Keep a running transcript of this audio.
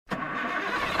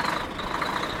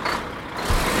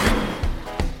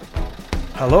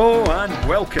Hello and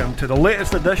welcome to the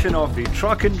latest edition of the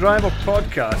Truck and Driver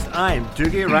podcast. I'm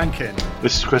Doogie Rankin.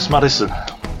 This is Chris Madison.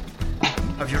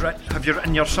 Have you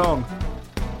written your song?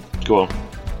 Go on.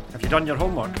 Have you done your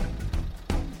homework?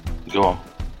 Go on.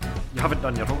 You haven't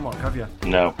done your homework, have you?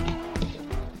 No.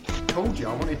 I told you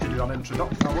I wanted to do an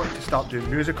introduction. I wanted to start doing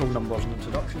musical numbers and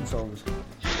introduction songs.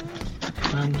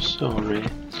 I'm sorry.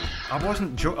 I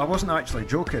wasn't actually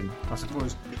joking. I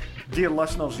suppose, dear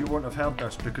listeners, you won't have heard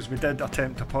this because we did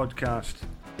attempt a podcast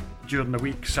during the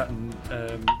week sitting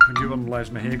when you were in Les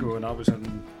Mahago and I was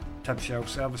in Tib Shelf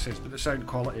Services, but the sound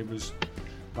quality was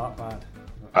that bad.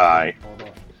 Aye.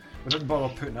 We didn't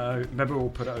bother putting it out. Maybe we'll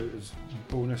put it out as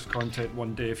bonus content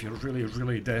one day if you're really,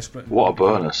 really desperate. What a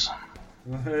bonus.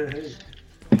 Has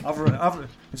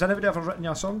anybody ever written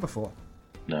you a song before?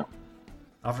 No.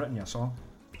 I've written you a song.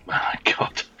 Oh my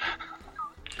God.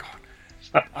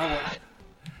 I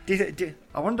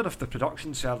wonder if the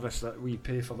production service that we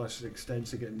pay for this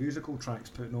extends to getting musical tracks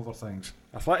putting over things.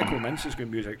 Athletico Mince's got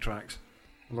music tracks,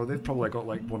 although they've probably got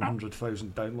like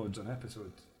 100,000 downloads an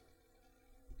episode.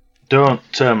 Don't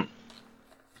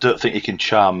think you can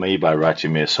charm me by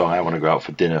writing me a song. I want to go out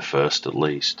for dinner first, at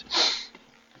least.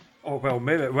 Oh well,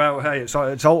 maybe. Well, hey, it's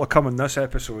all to come in this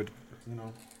episode. You know,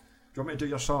 do you want me to do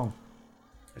your song?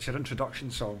 It's your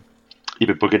introduction song. You'd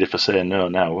be buggered if I say no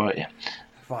now, won't you?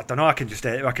 Well, I don't know. I can just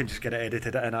get it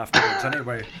edited in afterwards.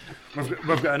 Anyway,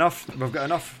 we've got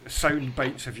enough sound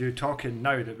bites of you talking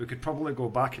now that we could probably go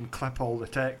back and clip all the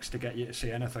text to get you to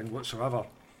say anything whatsoever.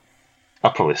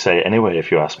 I'll probably say it anyway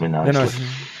if you ask me nicely.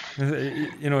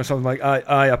 You know, something like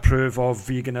I approve of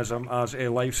veganism as a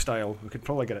lifestyle. We could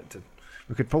probably do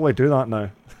that now.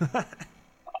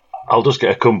 I'll just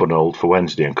get a Cumbernauld for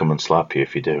Wednesday and come and slap you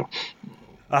if you do.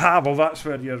 Aha, well that's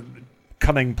where your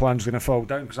cunning plan's going to fall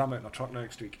down because I'm out in a truck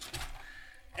next week.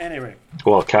 Anyway.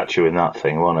 Well, I'll catch you in that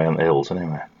thing, won't I, on the hills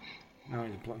anyway. No,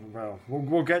 well,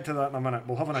 we'll get to that in a minute.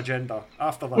 We'll have an agenda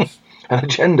after this. An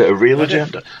agenda? A real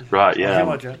agenda? Right,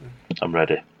 yeah. I'm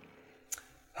ready.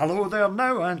 Hello there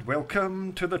now and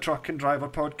welcome to the Truck and Driver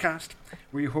podcast.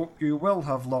 We hope you will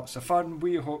have lots of fun.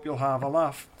 We hope you'll have a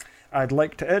laugh. I'd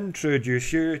like to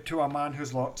introduce you to a man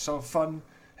who's lots of fun.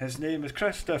 His name is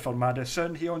Christopher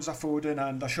Madison. He owns a Foden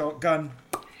and a shotgun.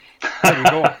 There you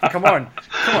go. Come on.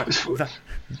 It's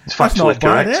factually correct.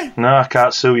 Bad, eh? No, I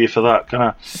can't sue you for that, can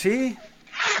I? See,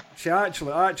 I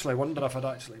actually wonder if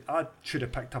I should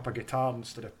have picked up a guitar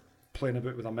instead of playing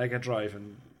about with a Mega Drive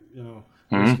and, you know,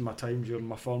 wasting my time during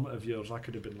my formative years. I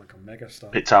could have been like a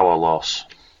megastar. It's our loss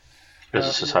as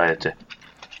a society.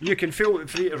 You can feel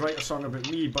free to write a song about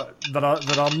me, but there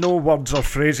are no words or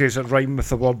phrases that rhyme with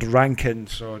the word Rankin,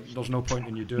 so there's no point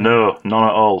in you doing it. No, none at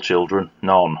all, children.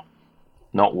 None.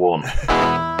 Not one.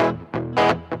 Have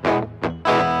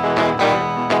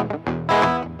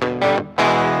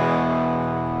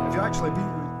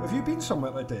you been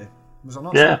somewhere today?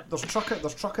 Yeah. There's truck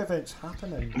events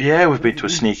happening. Yeah, we've been to a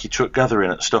sneaky truck gathering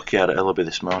at Stockyard at Ellaby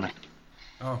this morning.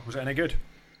 Oh, was it any good?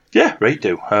 Yeah, right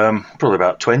do. Probably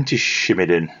about 20 shimmied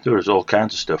in. There was all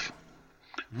kinds of stuff.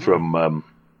 From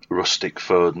rustic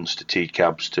Fodens to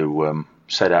T-cabs to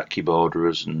Sedaki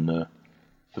borderers and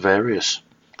various.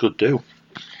 Good do.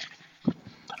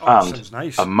 Oh, and sounds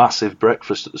nice. A massive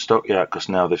breakfast at the Stockyard because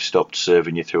now they've stopped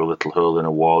serving you through a little hole in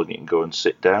a wall and you can go and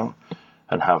sit down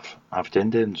and have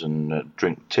din-dins and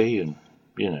drink tea and,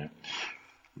 you know,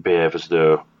 behave as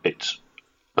though it's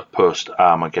a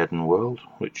post-Armageddon world,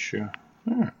 which...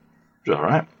 it's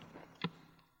alright.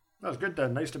 That's good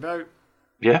then, nice to be out.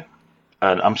 Yeah,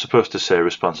 and I'm supposed to say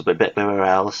responsibly, but we were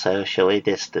all socially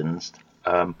distanced.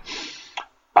 I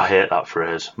hate that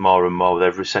phrase more and more with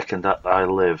every second that I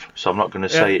live, so I'm not going to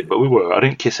say it, but we were. I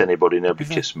didn't kiss anybody, nobody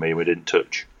kissed me, and we didn't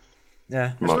touch.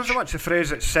 Yeah, it's not so much the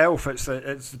phrase itself, it's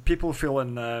the people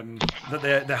feeling that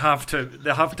they have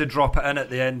to drop it in at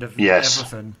the end of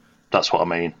everything. That's what I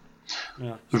mean.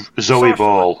 Yeah. Zoe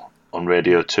Ball on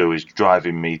Radio 2 is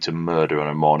driving me to murder on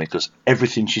a morning because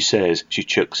everything she says, she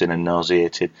chucks in a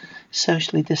nauseated,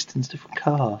 socially distanced, of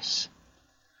course.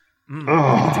 You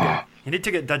need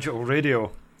to get digital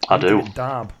radio. I do.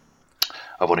 DAB.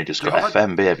 I've only just got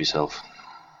FM, behave yourself.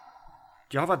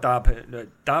 Do you have a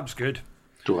DAB? DAB's good.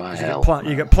 Do I?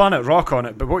 You get Planet Rock on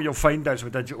it, but what you'll find is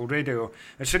with digital radio,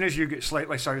 as soon as you get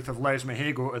slightly south of Les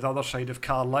Mahago to the other side of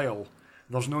Carlisle,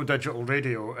 there's no digital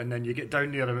radio, and then you get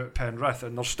down near about Penrith,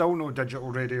 and there's still no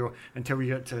digital radio until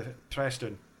you get to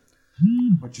Preston.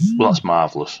 Well, that's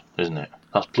marvellous, isn't it?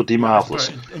 That's bloody marvellous.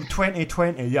 In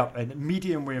 2020, and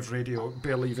medium wave radio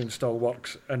barely even still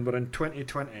works, and we're in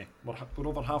 2020. We're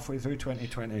over halfway through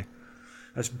 2020.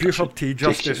 As Buford T.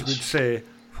 Justice would say,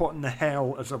 what in the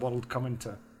hell is the world coming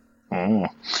to?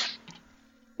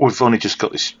 we've only just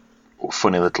got this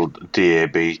funny little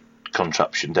DAB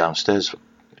contraption downstairs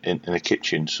in the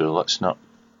kitchen, so let's not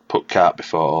put cart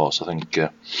before horse. I think by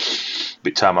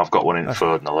the time I've got one in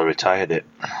Foden, I'll have retired it.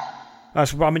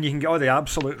 That's, I mean, you can get all the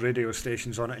Absolute radio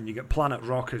stations on it, and you get Planet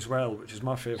Rock as well, which is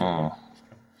my favourite.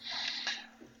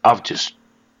 I've just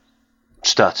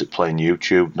started playing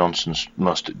YouTube nonsense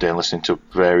most of the day, listening to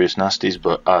various nasties,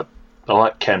 but I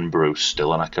like Ken Bruce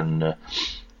still, and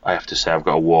I have to say I've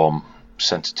got a warm,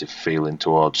 sensitive feeling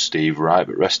towards Steve Wright,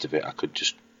 but the rest of it I could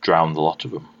just drown the lot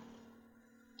of them.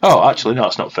 Oh, actually, no,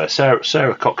 that's not fair.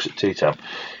 Sarah Cox at Tea Time.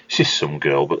 She's some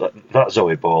girl, but that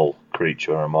Zoe Ball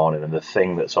creature in the morning and the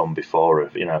thing that's on before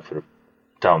her, for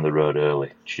down the road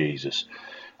early. Jesus.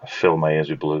 I fill my ears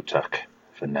with blue tack.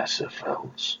 Vanessa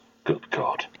Fells. Good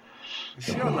God. Is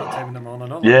she on that time in the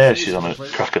morning? Yeah, she's on a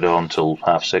crack of dawn till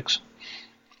 6:30.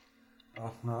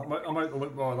 Oh, no, I might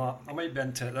look more at that. I might be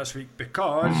into it this week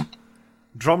because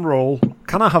drum roll.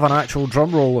 Can I have an actual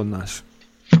drum roll on this?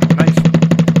 Nice.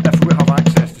 If we have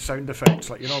access to sound effects,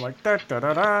 like da da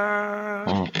da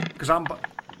da. Because I'm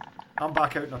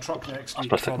back out in a truck next week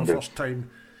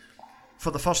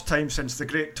for the first time since the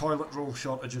great toilet roll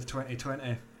shortage of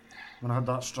 2020 when I had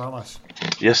that Stralis.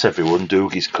 Yes, everyone,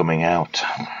 Doogie's coming out.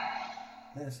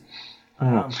 Yes.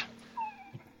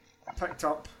 Picked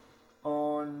up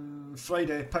on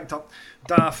Friday. DAF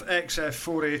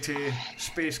XF480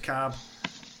 Space Cab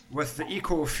with the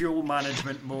Eco Fuel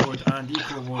Management mode and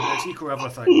Eco mode. It's Eco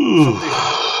everything.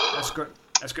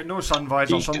 It's got no sun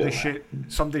visor.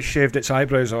 Somebody shaved its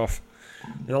eyebrows off.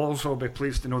 You'll also be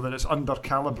pleased to know that it's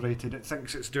under-calibrated. It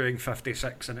thinks it's doing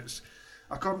 56, and it's,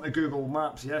 according to Google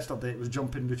Maps yesterday, it was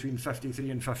jumping between 53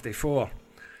 and 54.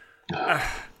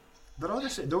 But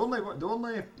honestly, the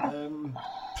only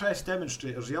press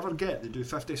demonstrators you ever get that do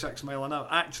 56 mile an hour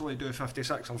actually do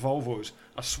 56 are Volvos.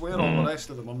 I swear all the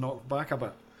rest of them are knocked back a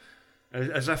bit.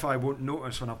 As if I won't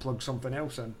notice when I plug something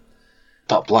else in.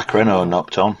 That black Renault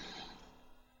knocked on.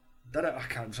 Did it? I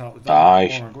can't exactly. Aye.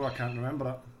 I can't remember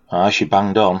it. Aye, she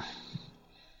banged on.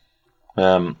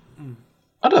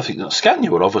 I don't think that Scania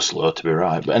were overslow, to be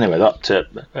right, but anyway,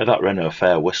 that Renault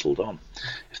fair whistled on.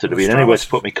 If there'd have been any way to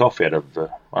put me coffee, I'd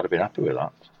have been happy with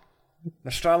that. The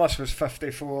Stralis was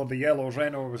 54. The yellow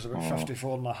Renault was about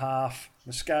 54 and a half.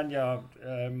 The Scania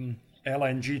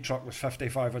LNG truck was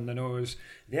 55 on the nose.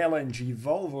 The LNG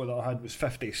Volvo that I had was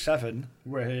 57.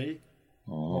 Way,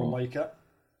 more like it.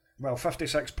 Well,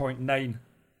 56.9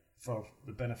 for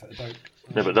the benefit of doubt.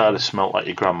 Yeah, but that'd have smelt like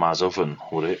your grandma's oven,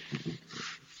 would it?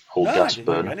 Old gas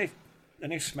burner.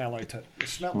 Any smell out it. It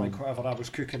smelled like whatever I was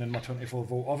cooking in my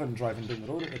 24-volt oven driving down the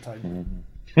road at the time.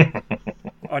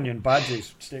 Onion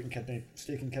badges, steak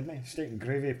and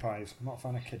gravy pies. I'm not a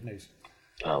fan of kidneys.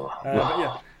 Oh. But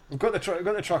yeah, we've got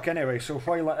the truck anyway. So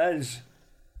while it is,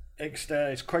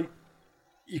 it's quite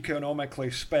economically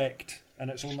spec'd,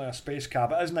 and it's only a space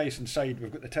cab. It is nice inside.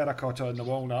 We've got the terracotta and the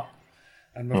walnut,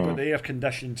 and we've got the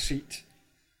air-conditioned seat,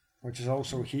 which is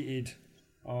also heated.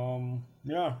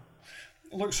 Yeah,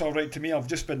 it looks all right to me. I've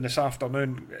just been this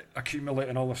afternoon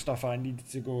accumulating all the stuff I need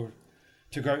to go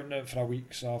out in it for a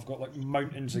week. So I've got like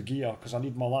mountains of gear because I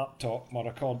need my laptop, my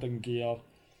recording gear,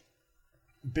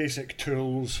 basic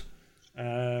tools.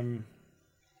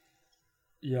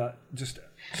 Yeah, just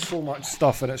so much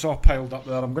stuff, and it's all piled up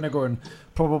there. I'm going to go and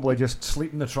probably just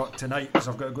sleep in the truck tonight because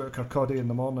I've got to go to Kirkcaldy in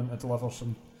the morning to deliver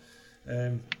some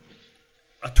a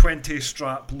 20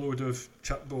 strap load of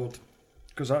chipboard,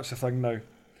 because that's the thing now.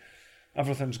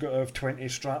 Everything's got to have 20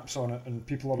 straps on it, and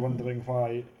people are wondering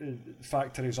why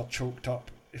factories are choked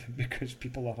up because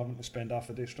people are having to spend half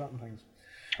a day strapping things.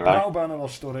 Right. But that'll be another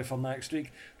story for next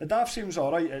week. The DAF seems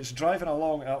alright. It's driving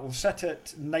along. It'll sit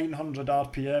at 900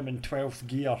 RPM in 12th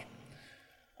gear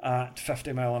at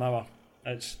 50 mile an hour.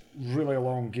 It's really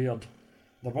long geared.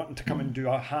 They're wanting to come and do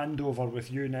a handover with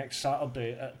you next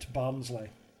Saturday at Barnsley.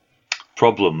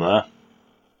 Problem there.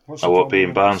 I won't be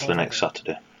in Barnsley next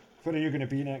Saturday. Where are you going to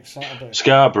be next Saturday?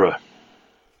 Scarborough.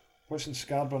 What's in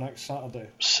Scarborough next Saturday?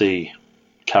 Sea,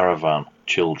 caravan,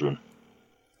 children.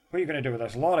 What are you going to do with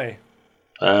this lorry?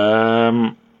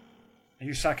 Are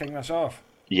you sacking this off?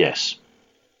 Yes.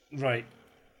 Right.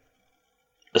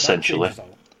 Essentially.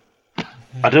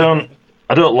 I don't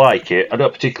like it. I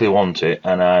don't particularly want it,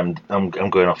 and I'm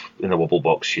going off in the wobble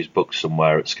box. She's booked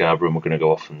somewhere at Scarborough, and we're going to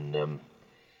go off and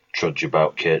trudge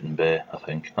about Caton Bay. I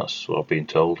think that's what I've been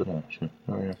told. Isn't it?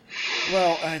 Oh, yeah.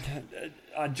 Well,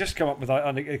 I just come up with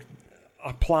a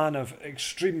plan of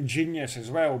extreme genius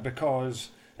as well, because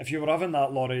if you were having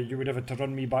that lorry, you would have had to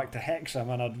run me back to Hexham,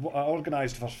 and I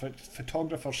organised for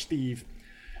photographer Steve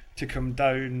to come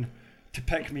down to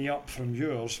pick me up from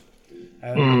yours,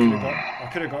 I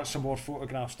could have got some more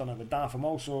photographs done at the DAF. I'm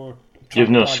also... You've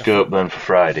no scope then for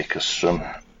Friday, because...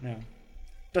 No.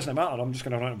 Doesn't matter, I'm just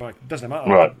going to run it back. Doesn't matter.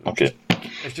 Right, okay.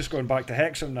 It's just going back to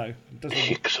Hexham now.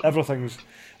 Everything's...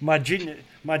 My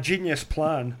genius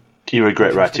plan... Do you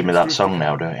regret writing me that song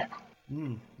now, don't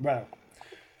you? Well...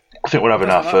 I think we're having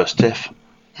our first tiff.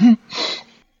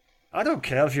 I don't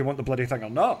care if you want the bloody thing or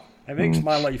not. It makes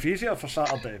my life easier for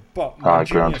Saturday. But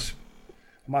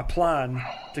my plan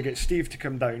to get Steve to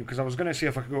come down, because I was going to see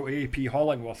if I could go to AP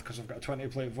Hollingworth, because I've got a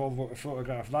 20-plate Volvo to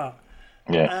photograph that.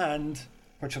 Yeah. And,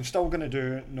 which I'm still going to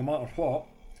do no matter what,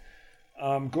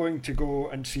 I'm going to go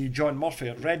and see John Murphy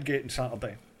at Redgate on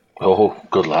Saturday. Oh,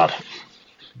 good lad.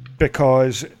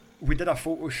 Because we did a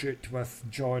photo shoot with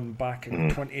John back in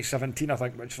 2017, I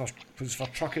think, which was for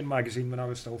Trucking Magazine when I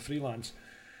was still freelance.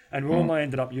 And we only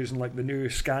ended up using like the new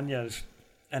Scanias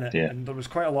in it. Yeah. And there was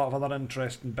quite a lot of other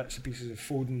interesting bits and pieces of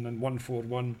Foden and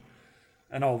 141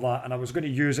 and all that. And I was going to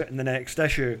use it in the next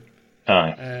issue.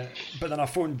 Aye. But then I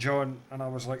phoned John and I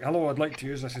was like, hello, I'd like to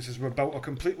use this. He says, we've built a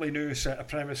completely new set of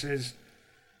premises.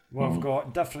 We've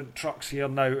got different trucks here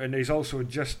now. And he's also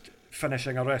just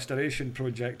finishing a restoration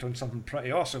project on something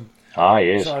pretty awesome.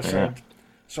 Yes.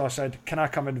 So I said, can I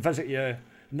come and visit you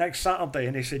next Saturday?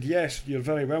 And he said, yes, you're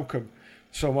very welcome.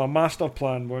 So my master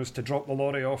plan was to drop the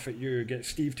lorry off at you, get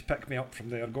Steve to pick me up from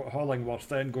there, go to Hollingworth,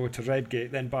 then go to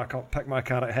Redgate, then back up, pick my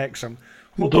car at Hexham.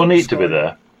 Well, don't need to be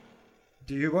there.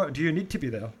 Do you need to be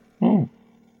there? You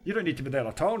don't need to be there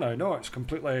at all now. No, it's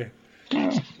completely.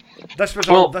 This was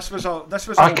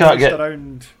I can't get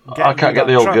around. I can't get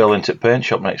the old girl into the paint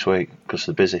shop next week because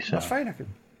they're busy. So that's fine.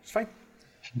 It's fine.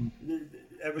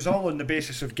 It was all on the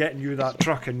basis of getting you that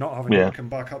truck and not having to come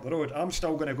back up the road. I'm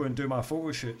still going to go and do my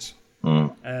photo shoots.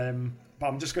 But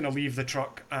I'm just going to leave the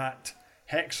truck at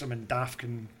Hexham and DAF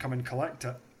can come and collect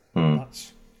it.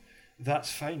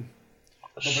 That's fine.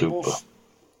 Super.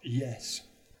 Yes.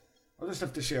 I'll just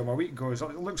have to see how my week goes.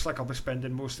 It looks like I'll be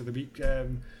spending most of the week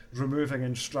removing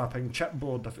and strapping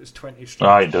chipboard if it's 20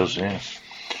 straps. It does, yeah.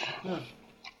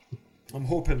 I'm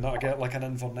hoping that I get like an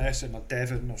Inverness and a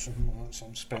Devon or something like that, so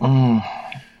I'm spending. I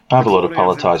have a lot of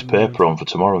palletised paper on for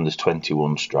tomorrow and there's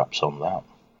 21 straps on that.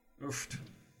 Oof.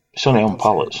 It's only on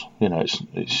pallets,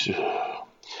 it's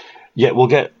yeah, we'll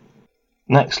get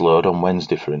next load on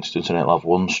Wednesday, for instance, and it'll have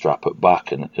one strap at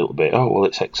back, and it'll be,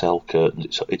 it's XL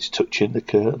curtains, it's touching the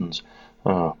curtains.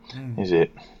 Is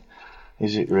it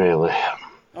really?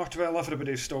 Well,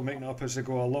 everybody's still making it up as they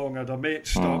go along. I had a mate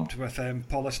stopped with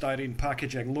polystyrene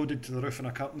packaging loaded to the roof in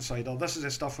a curtain sider. This is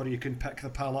the stuff where you can pick the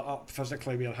pallet up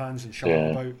physically with your hands and shove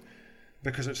it about,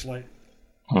 because it's like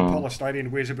the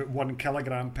polystyrene weighs about 1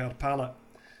 kilogram per pallet.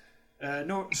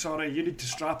 No, sorry, you need to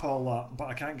strap all that, but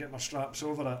I can't get my straps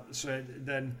over it. So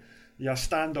then a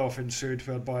standoff ensued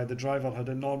whereby the driver had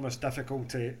enormous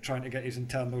difficulty trying to get his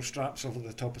internal straps over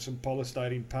the top of some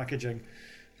polystyrene packaging,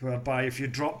 whereby if you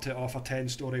dropped it off a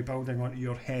 10-storey building onto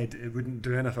your head, it wouldn't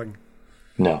do anything.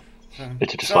 No,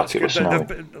 it'd just like it was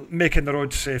snowing. Making the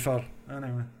roads safer.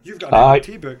 Anyway, you've got an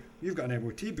MOT book. You've got an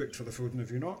MOT booked for the Foden,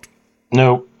 have you not?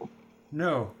 No.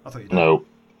 No, I thought you did. No.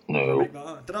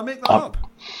 Did I make that up?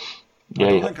 Yeah, I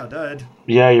don't think I did.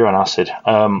 Yeah, you're on acid.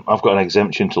 I've got an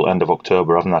exemption till end of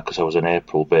October, haven't I? Because I was an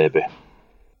April baby.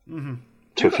 Who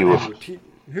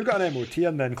got an MOT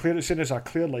and then clear as soon as I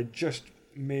clearly just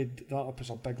made that up as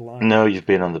a big lie? No, you've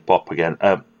been on the pop again.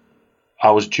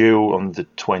 I was due on the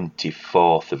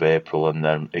 24th of April and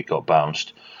then it got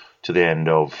bounced to the end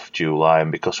of July,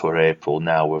 and because we're April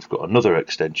now, we've got another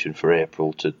extension for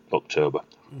April to October,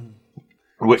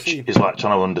 which is like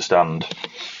trying to understand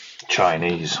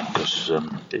Chinese, because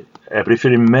but if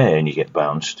you're in May and you get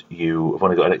bounced, you have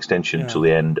only got an extension till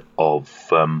the end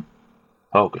of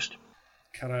August.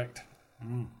 Correct.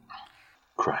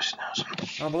 Christ knows.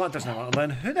 Oh, well, that doesn't matter then.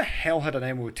 Who the hell had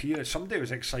an MOT? Somebody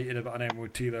was excited about an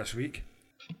MOT this week.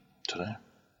 Today?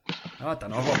 I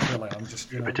don't know. Well, clearly, I'm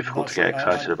just. It'd be difficult to get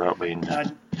excited about being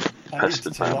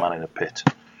pestered by a man in a pit.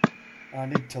 I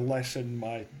need to lessen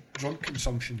my drug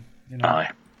consumption. Aye.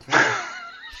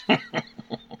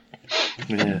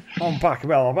 Yeah. I'm back.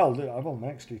 Well, I will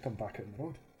next week. I'm back on the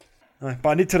road. But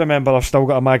I need to remember I've still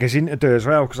got a magazine to do as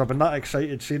well, because I've been that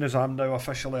excited, seeing as I'm now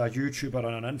officially a YouTuber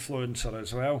and an influencer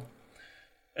as well.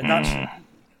 And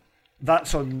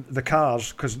that's on the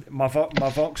cars, because my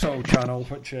Vauxhall channel,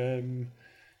 which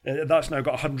that's now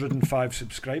got 105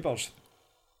 subscribers.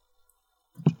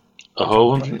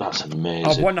 Oh, that's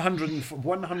amazing.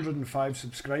 105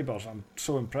 subscribers. I'm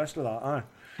so impressed with that. Aye.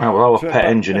 Oh, well, our pet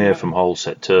engineer from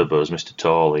Holset Turbos, Mr.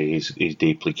 Tawley, he's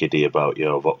deeply kiddie about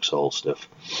your Vauxhall stuff.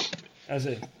 Is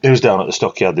he? He was down at the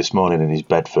stockyard this morning in his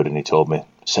Bedford and he told me,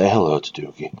 say hello to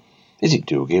Doogie. Is it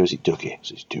Doogie or is it Dougie?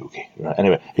 It's Doogie. Right.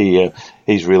 Anyway,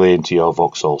 he's really into your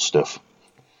Vauxhall stuff.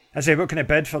 I say, what kind of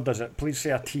Bedford is it? Please say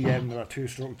a TM with a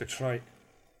 2-stroke Detroit.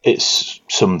 It's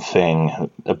something,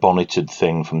 a bonneted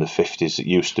thing from the 50s. It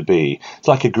used to be. It's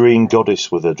like a green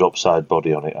goddess with a drop-side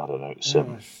body on it. I don't know. It's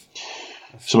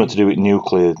something to do with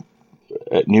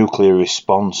nuclear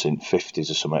response in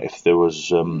 50s or something. If there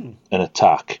was an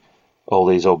attack, all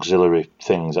these auxiliary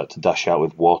things had to dash out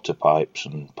with water pipes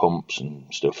and pumps and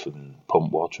stuff and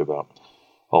pump water about.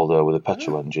 Although with a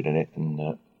petrol engine in it and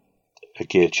a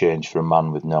gear change for a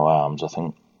man with no arms, I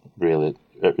think really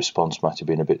response might have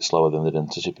been a bit slower than they'd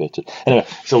anticipated. Anyway,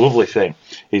 it's a lovely thing.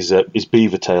 He's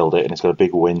beaver-tailed it and it's got a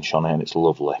big winch on it and it's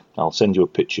lovely. I'll send you a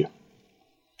picture.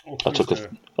 I took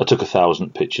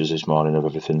 1,000 pictures this morning of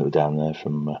everything that were down there,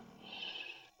 from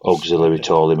auxiliary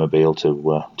Tolly-mobile to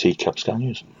TCAB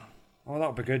Scanias. Oh,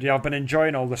 that'll be good. Yeah, I've been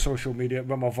enjoying all the social media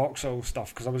with my Vauxhall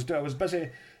stuff because I was busy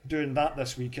doing that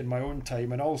this week in my own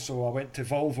time, and also I went to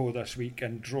Volvo this week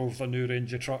and drove the new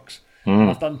Ranger trucks.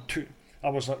 And I've done two. I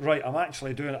was like, right, I'm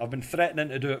actually doing it. I've been threatening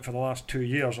to do it for the last 2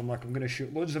 years. I'm like, I'm going to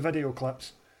shoot loads of video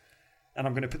clips and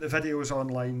I'm going to put the videos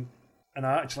online. And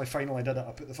I actually finally did it.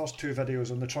 I put the first 2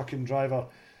 videos on the Truck and Driver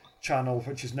channel,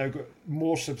 which has now got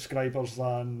more subscribers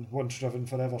than Once Driven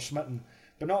Forever Smitten,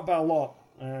 but not by a lot.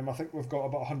 I think we've got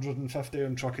about 150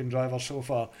 on Truck and Driver so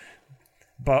far.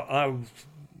 But I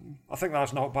think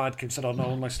that's not bad considering I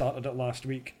only started it last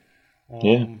week.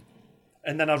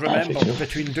 And then I remember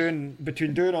between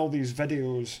doing all these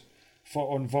videos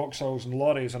on Vauxhalls and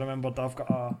lorries, I remembered I've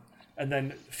got and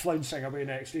then flouncing away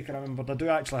next week, I remembered I do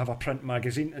actually have a print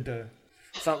magazine to do.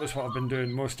 So that was what I've been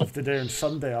doing most of the day on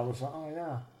Sunday. I was like, oh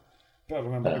yeah, better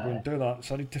remember to go and do that.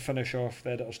 So I need to finish off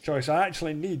the Editor's Choice. I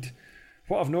actually need,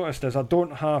 what I've noticed is I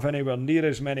don't have anywhere near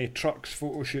as many trucks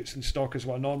photo shoots in stock as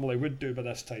what I normally would do by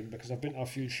this time, because I've been to a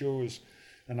few shows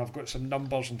and I've got some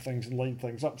numbers and things and lined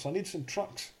things up. So I need some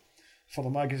trucks for the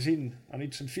magazine. I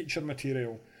need some feature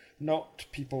material, not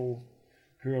people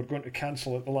who are going to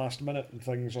cancel at the last minute and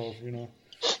things, or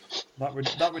that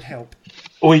would help.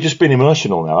 Oh, you've just been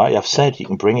emotional now, right? I've said you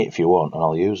can bring it if you want, and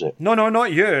I'll use it. No,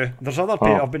 not you. There's other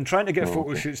people. I've been trying to get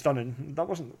photo shoots done, and that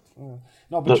wasn't. No,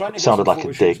 I've been trying to get sounded like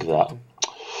a dig. That.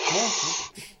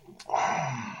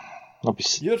 I'll be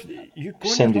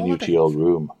sending you to your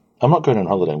room. I'm not going on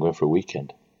holiday. I'm going for a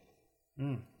weekend.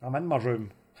 I'm in my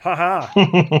room. Ha ha.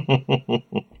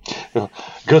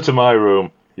 Go to my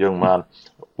room, young man.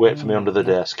 Wait for me under the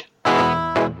desk.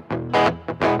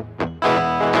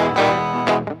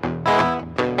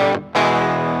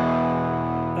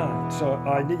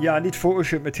 I need photo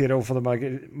shoot material for the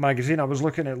magazine. I was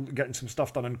looking at getting some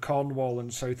stuff done in Cornwall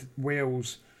and South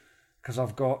Wales because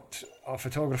I've got a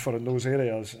photographer in those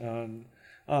areas, and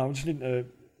I'm just needing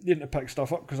to pick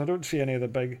stuff up because I don't see any of the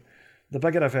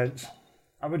bigger events.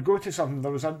 I would go to something.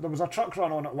 There was a truck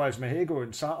run on at Lesmahago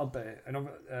on Saturday, and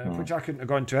which I couldn't have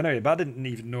gone to anyway. But I didn't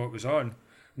even know it was on.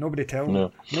 Nobody told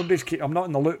me. I'm not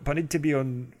in the loop. I need to be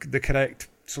on the correct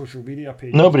social media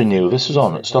page. Nobody knew this was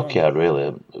on at Stockyard. Really,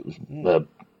 it was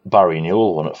Barry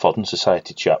Newell, one at Fodden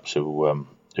Society chaps who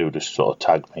just sort of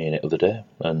tagged me in it the other day,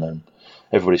 and then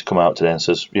everybody's come out today and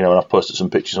says, and I've posted some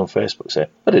pictures on Facebook saying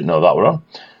I didn't know that were on.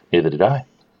 Neither did I.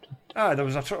 There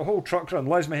was a whole truck run.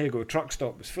 Lesmahago truck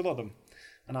stop was full of them.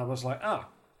 And I was like,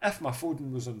 if my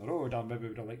Foden was on the road, I maybe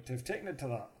would have liked to have taken it to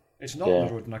that. It's not on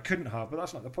the road, and I couldn't have, but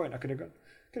that's not the point. I could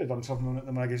have done something on it in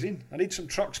the magazine. I need some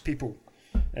trucks, people.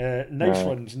 Nice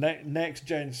ones. Next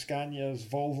gen Scanias,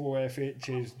 Volvo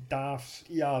FHs, DAFs,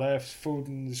 ERFs,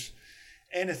 Fodens,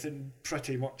 anything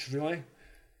pretty much, really.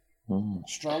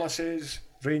 Stralises,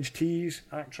 Range Ts,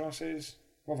 Actrosses.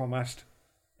 What have I missed?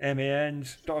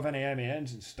 MANs. Don't have any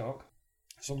MANs in stock.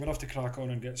 So I'm going to have to crack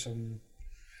on and get some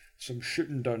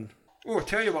shooting done. Oh, I'll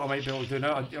tell you what I might be able to do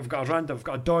now. I've got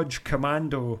a Dodge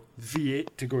Commando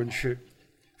V8 to go and shoot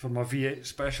for my V8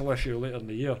 special issue later in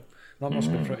the year. That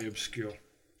must be pretty obscure.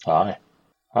 Aye.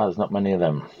 There's not many of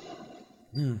them.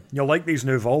 You'll like these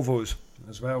new Volvos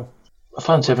as well. I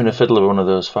fancy having a fiddle of one of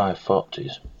those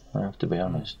 540s, I have to be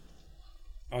honest.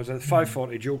 The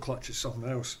 540 dual clutch is something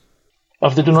else.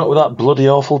 Have they done it with that bloody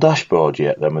awful dashboard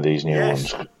yet, then, with these new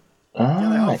ones?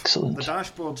 Excellent. The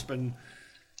dashboard's been...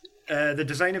 the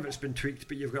design of it's been tweaked,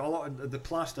 but you've got a lot of the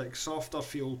plastics, softer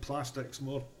feel plastics,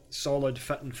 more solid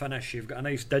fit and finish. You've got a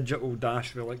nice digital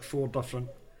dash with like 4 different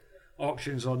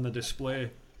options on the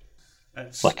display.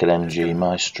 It's like an MG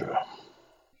Maestro.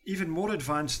 Even more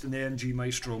advanced than the MG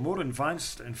Maestro. More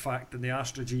advanced, in fact, than the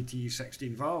Astra GT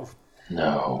 16 valve.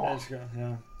 No.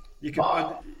 You can,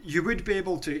 and you would be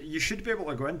able to. You should be able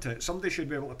to go into it. Somebody should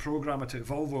be able to program it at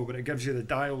Volvo, but it gives you the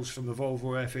dials from the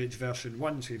Volvo FH version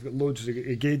 1, so you've got loads of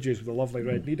gauges with the lovely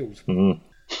red needles.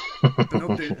 But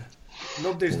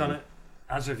nobody's done it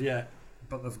as of yet.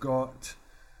 But they've got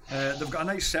a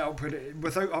nice setup where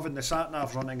without having the sat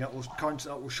nav running, it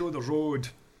will show the road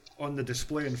on the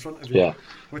display in front of you,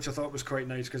 which I thought was quite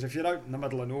nice, because if you're out in the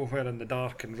middle of nowhere in the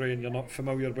dark and rain, you're not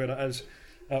familiar where it is,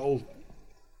 it'll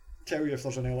tell you if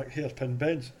there's any like hairpin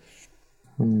bends.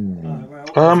 The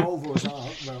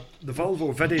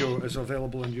Volvo video is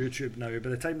available on YouTube now. By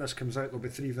the time this comes out, there'll be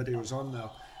 3 videos on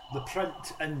there. The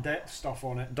print in-depth stuff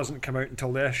on it doesn't come out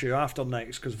until the issue after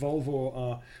next, because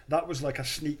Volvo, that was like a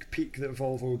sneak peek that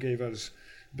Volvo gave us,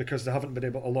 because they haven't been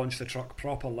able to launch the truck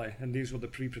properly, and these were the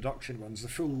pre-production ones. The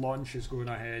full launch is going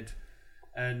ahead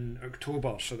in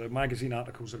October, so the magazine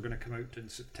articles are going to come out in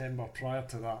September prior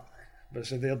to that. But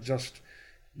so they're just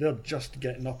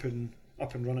getting up and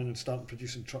running and starting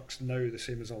producing trucks now, the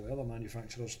same as all the other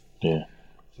manufacturers. Yeah.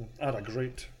 So I had a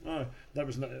great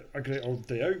old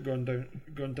day out going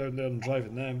down there and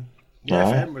driving them. The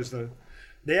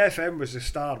FM was the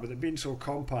star, with it being so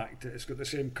compact, it's got the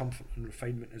same comfort and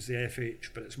refinement as the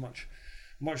FH, but it's much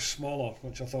smaller,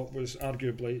 which I thought was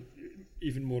arguably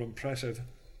even more impressive.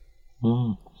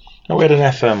 Now, we had an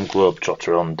FM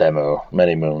Globetrotter on demo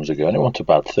many moons ago, and it wasn't a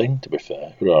bad thing, to be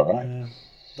fair. We were all right.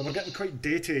 They were getting quite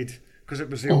dated, because it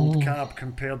was the old cab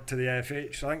compared to the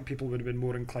FH, so I think people would have been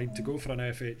more inclined to go for an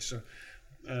FH. So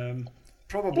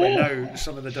probably now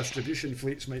some of the distribution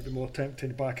fleets might be more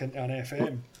tempted back into an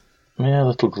FM. Yeah,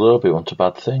 little Globe, it wasn't a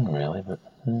bad thing, really, but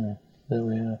there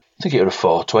we are. I think it was a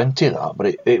 420, that,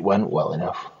 but it went well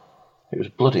enough. It was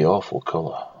bloody awful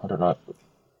colour. I don't know.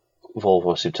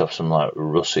 Volvo seemed to have some like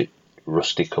rusty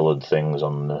coloured things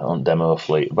on demo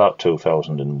fleet. About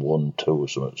 2001, 2 or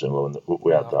something similar when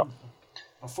we had that.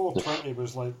 A 420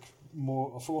 was like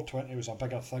more. A 420 was a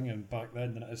bigger thing back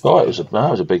then than it is. Oh, it was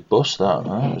a big bus. That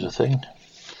it was a thing.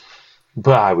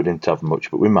 But we didn't have much,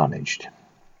 but we managed.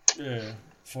 Yeah,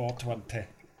 420.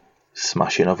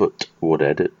 Smashing of it,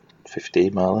 Woodhead at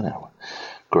 15 mile an hour.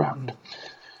 Grand.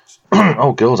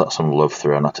 Oh, girls, that's some love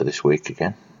thrown at her this week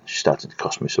again. She's starting to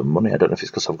cost me some money. I don't know if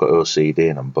it's because I've got OCD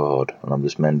and I'm bored and I'm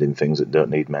just mending things that don't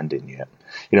need mending yet.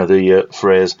 You know the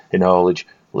phrase in knowledge,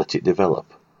 let it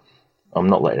develop. I'm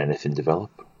not letting anything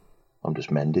develop. I'm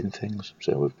just mending things.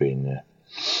 So we've been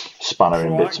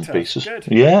spannering bits and pieces. Good.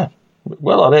 Yeah.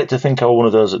 Well, I'd hate to think I'm one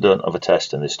of those that don't have a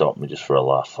test and they stop me just for a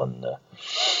laugh, and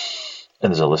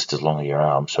there's a list as long as your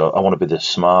arm. So I want to be the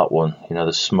smart one, you know,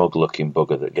 the smug-looking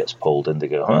bugger that gets pulled in. They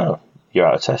go, "Oh, you're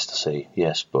out of test, I see."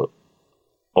 Yes, but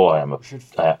I'm an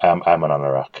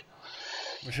anorak.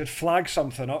 We should flag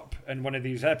something up in one of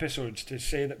these episodes to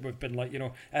say that we've been like, you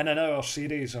know, in an hour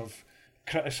series of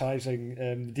criticising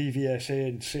DVSA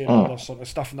and saying all this sort of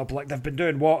stuff, and they'll be like, they've been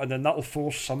doing what? And then that'll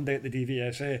force somebody at the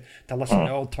DVSA to listen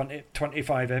to all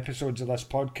 25 episodes of this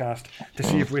podcast to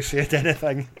see if we said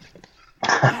anything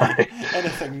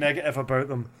negative about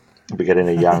them. I'll be getting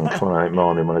a yank tomorrow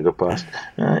morning when I go past.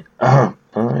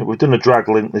 We've done a drag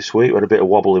link this week. We had a bit of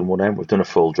wobble in one end. We've done a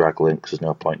full drag link because there's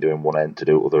no point doing one end to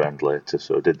do other end later,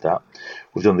 so I did that.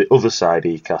 We've done the other side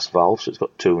ECAS valve, so it's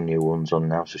got 2 new ones on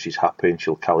now, so she's happy and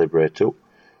she'll calibrate up.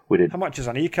 We did. How much is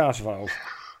an ECAS valve?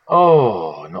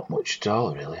 Oh, not much at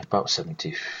all, really. About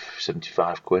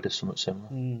 75 quid or something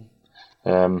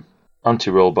similar.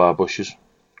 Anti-roll bar bushes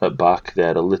at back. They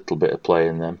had a little bit of play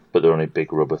in them, but they're only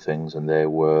big rubber things, and they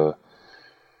were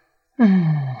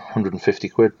 150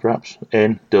 quid perhaps.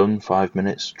 In, done, 5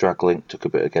 minutes. Drag link took a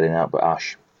bit of getting out, but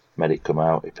Ash made it come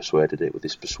out. He persuaded it with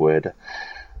his persuader.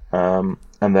 And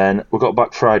then we got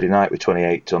back Friday night with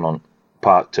 28 ton on,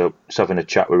 parked up, just having a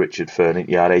chat with Richard Ferney.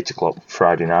 Yeah, at 8 o'clock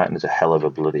Friday night, and there's a hell of a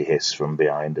bloody hiss from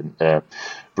behind. And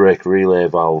brake relay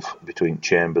valve between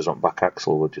chambers on back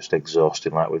axle were just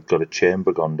exhausting, like we'd got a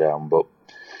chamber gone down. But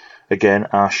again,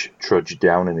 Ash trudged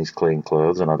down in his clean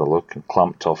clothes and had a look and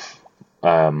clamped off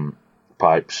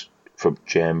pipes from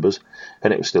chambers,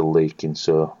 and it was still leaking,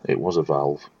 so it was a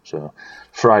valve. So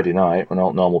Friday night, when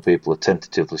all normal people are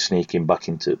tentatively sneaking back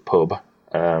into the pub,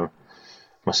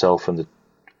 myself and the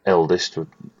eldest were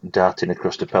darting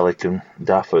across the Pelican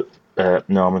Daff at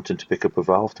Normanton to pick up a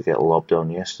valve to get lobbed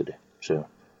on yesterday. So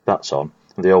that's on.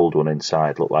 The old one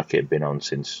inside looked like it had been on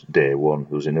since day one.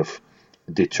 There was enough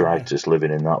detritus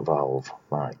living in that valve.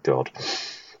 My God.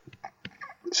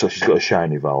 So she's got a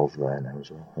shiny valve there now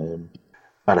as well.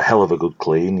 Had a hell of a good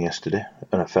clean yesterday,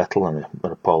 and a fettle and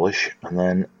a polish, and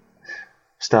then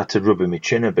started rubbing my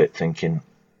chin a bit, thinking,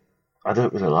 I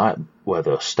don't really like where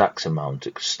those stacks are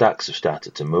mounted, because stacks have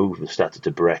started to move. They've started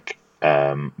to break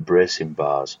bracing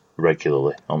bars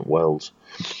regularly on welds.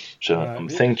 So I'm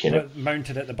thinking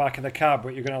mounted at the back of the cab,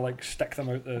 but you're going to like stick them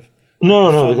out the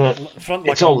front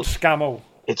like all Scammo.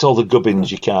 It's all the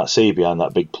gubbins you can't see behind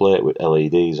that big plate with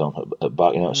LEDs on at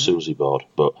back, Susie board.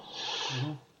 But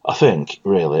I think,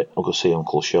 really, I'll go see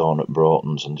Uncle Sean at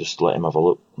Broughton's and just let him have a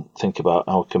look and think about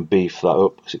how we can beef that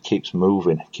up, because it keeps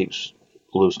moving, it keeps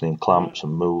loosening clamps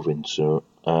and moving. So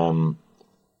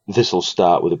this will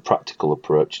start with a practical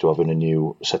approach to having a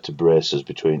new set of braces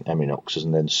between Eminoxes,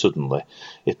 and then suddenly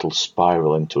it'll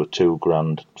spiral into a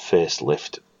 $2,000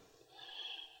 facelift,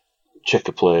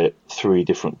 checker plate, 3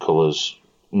 different colours,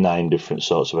 9 different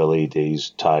sorts of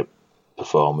LEDs type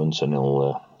performance, and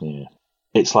it'll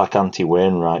it's like Auntie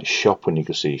Wainwright's shop when you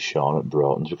go see Sean at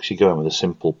Broughton's, because you go in with a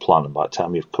simple plan, and by the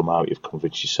time you've come out, you've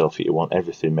convinced yourself that you want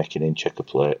everything making in checker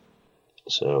plate.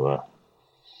 So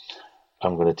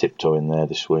I'm going to tiptoe in there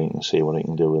this week and see what I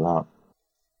can do with that.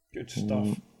 Good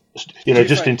stuff.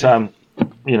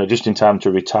 Just in time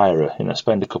to retire her.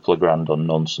 Spend a couple of grand on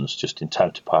nonsense just in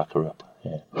time to park her up.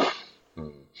 Yeah.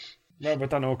 Well,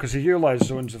 but I know, because the ULEZ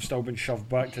zones have still been shoved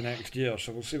back to next year,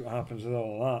 so we'll see what happens with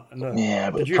all of that. And,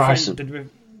 but the price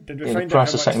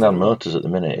of second-hand motors at the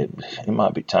minute, it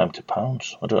might be time to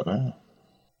pounce. I don't know.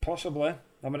 Possibly.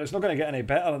 I mean, it's not going to get any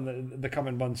better in the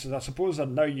coming months. I suppose that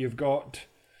now you've got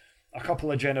a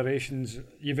couple of generations.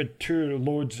 You've had 2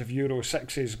 loads of Euro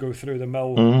 6s go through the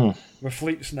mill with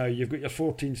fleets now. You've got your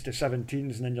 14s to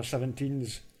 17s and then your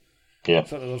 17s. Yeah.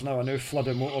 So there's now a new flood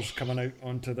of motors coming out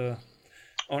onto the...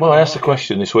 Well, I asked the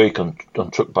question this week on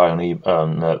Truck Buy on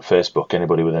Facebook.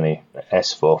 Anybody with any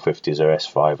S450s or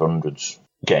S500s,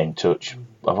 get in touch.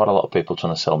 I've had a lot of people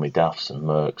trying to sell me DAFs and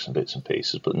Mercs and bits and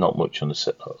pieces, but not much on the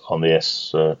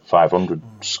S500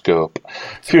 scope.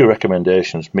 A few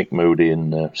recommendations, Mick Moody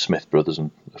and Smith Brothers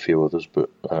and a few others, but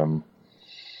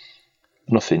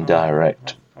nothing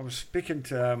direct. I was speaking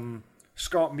to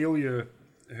Scott Milieu,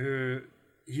 who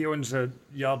he owns a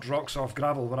Yard Rocks off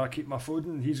Gravel where I keep my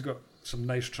Foden. He's got some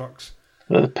nice trucks.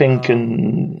 The pink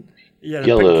and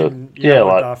yellow,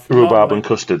 like rhubarb and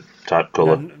custard type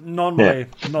colour. Normally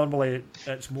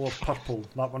it's more purple.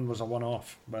 That one was a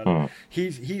one-off. But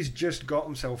he's just got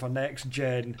himself a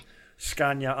next-gen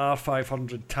Scania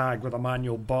R500 tag with a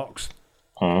manual box.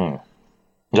 Is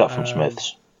that from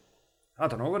Smith's? I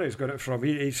don't know where he's got it from.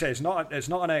 He says it's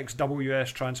not an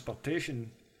XWS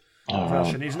transportation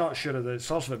version. He's not sure of the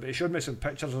source of it, but he showed me some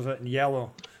pictures of it in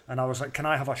yellow. And I was like, can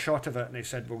I have a shot of it? And he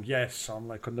said, well, yes. So I'm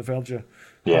like on the verge of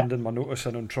handing my notice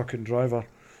in on Truck and Driver.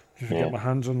 Just to get my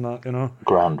hands on that,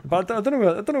 Grand. But I don't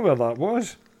know where that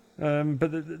was.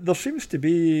 But there seems to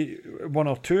be 1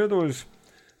 or 2 of those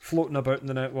floating about in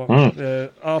the network.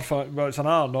 R5, well, it's an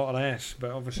R, not an S.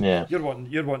 But obviously, you're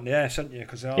wanting the S, aren't you?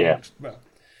 Because the R looks, well,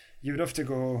 you would have to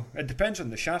go. It depends on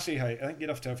the chassis height. I think you'd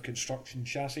have to have construction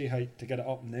chassis height to get it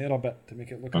up in the air a bit to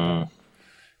make it look a bit.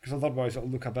 Because otherwise, it'll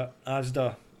look a bit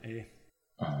Asda.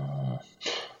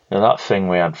 Now that thing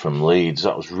we had from Leeds,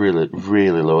 that was really,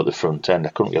 really low at the front end. I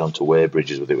couldn't get onto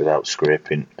weighbridges with it without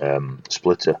scraping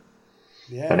splitter.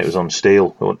 Yes. And it was on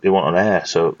steel. They want on air,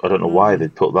 so I don't know why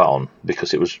they'd put that on,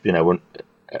 because it was, when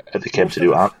they came to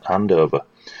do handover.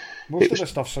 Most of the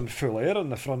stuff's on full air in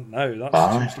the front now.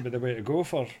 That seems to be the way to go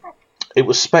for. It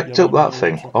was specced up, that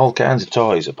thing. All kinds of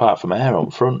toys apart from air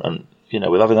on front, and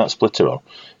with having that splitter on,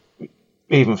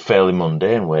 even fairly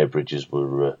mundane weighbridges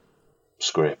were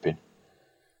scraping.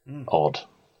 Odd.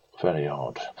 Very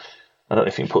odd. I don't know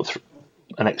if you can put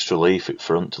an extra leaf at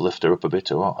front to lift her up a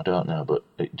bit or what, I don't know, but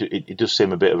it does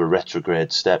seem a bit of a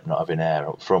retrograde step not having air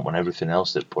up front when everything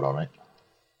else they've put on it.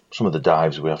 Some of the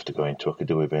dives we have to go into, I could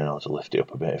do with being able to lift it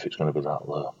up a bit if it's going to be that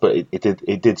low. But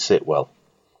it did sit well.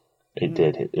 It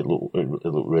did. It looked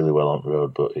really well on the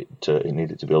road, but it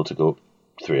needed to be able to go up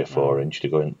 3 or 4 inch to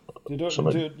go in.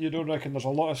 You don't reckon there's a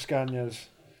lot of Scanias?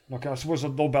 Look, I suppose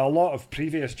there'll be a lot of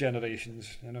previous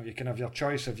generations. You can have your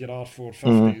choice of your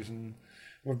R450s, and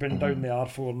we've been down the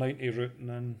R490 route, and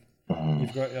then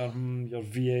you've got your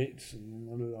V8s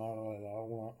and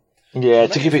all that. Yeah,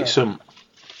 to give it some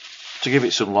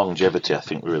longevity, I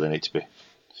think we really need to be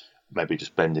maybe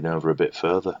just bending over a bit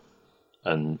further,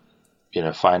 and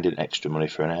finding extra money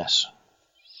for an S.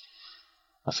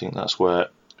 I think that's where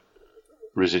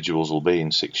residuals will be in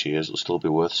 6 years. It'll still be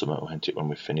worth something, won't it, when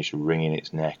we finish wringing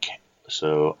its neck?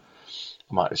 So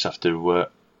I might just have to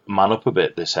man up a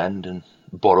bit this end and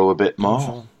borrow a bit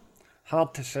more.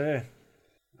 Hard to say.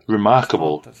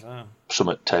 Remarkable.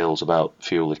 Some tales about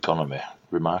fuel economy.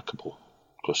 Remarkable.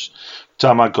 Because the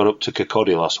time I got up to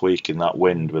Kirkcaldy last week in that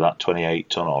wind with that 28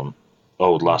 ton on,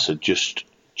 old lass had just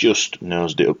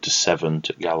nosed it up to 7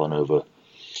 gallon over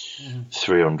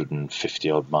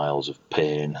 350 odd miles of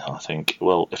pain. I think,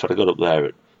 well, if I'd have got up there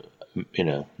at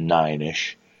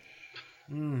 9ish,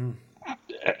 and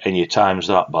you times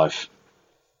that by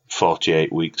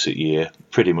 48 weeks a year,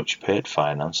 pretty much paid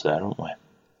finance there, aren't we?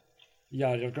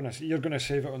 Yeah, you're gonna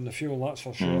save it on the fuel, that's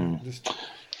for sure.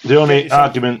 The only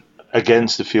argument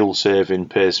against the fuel saving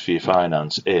pays for your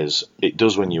finance is it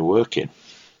does when you're working,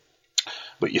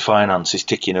 but your finance is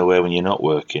ticking away when you're not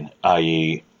working,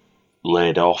 i.e.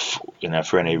 laid off,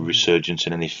 for any resurgence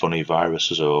in any funny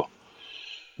viruses or,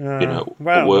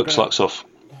 work slacks off.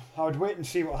 I would wait and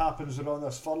see what happens when all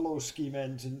this furlough scheme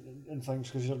ends and things,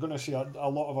 because you're going to see a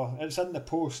lot of it's in the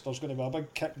post. There's going to be a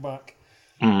big kickback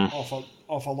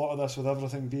off a lot of this, with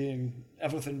everything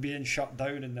being shut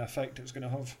down and the effect it's going to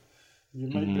have. You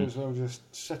might be as well just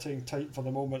sitting tight for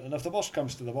the moment, and if the worst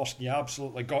comes to the worst, and you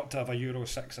absolutely got to have a Euro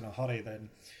 6 in a hurry, then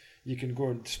you can go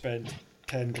and spend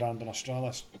 10 grand on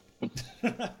Australis.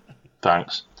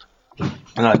 Thanks.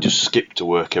 And I just skip to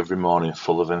work every morning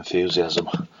full of enthusiasm.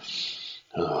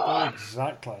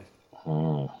 Exactly.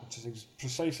 Which is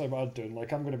precisely what I'm doing.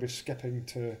 Like, I'm going to be skipping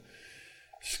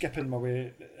my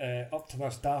way up to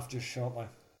this daft just shortly.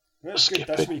 What's good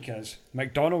this week is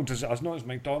McDonald's. I've noticed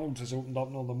McDonald's has opened up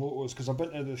in all the motos, because I've been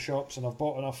to the shops and I've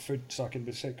bought enough food so I can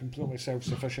be completely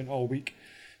self-sufficient all week.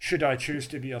 Should I choose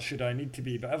to be or should I need to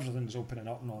be? But everything's opening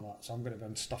up and all that, so I'm going to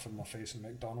be stuffing my face in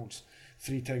McDonald's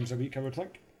 3 times a week, I would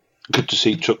think. Good to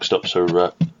see truck stops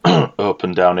are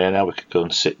open down here now. We could go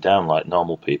and sit down like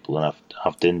normal people and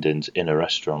have din-dins in a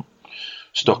restaurant.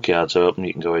 Stockyards are open.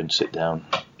 You can go in, sit down,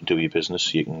 do your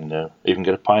business. You can even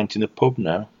get a pint in the pub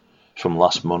now from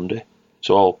last Monday.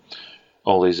 So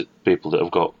all these people that have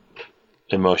got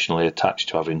emotionally attached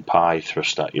to having pie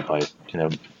thrust at you by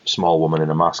a small woman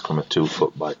in a mask from a 2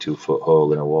 foot by 2 foot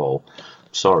hole in a wall.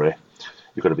 Sorry,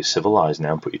 you've got to be civilised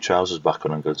now and put your trousers back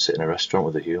on and go and sit in a restaurant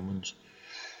with the humans.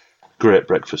 Great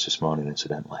breakfast this morning,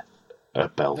 incidentally. A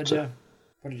belter.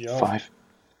 What did you have? 5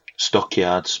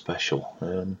 Stockyard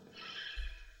special.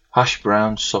 Hash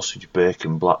browns, sausage,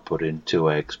 bacon, black pudding, 2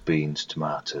 eggs, beans,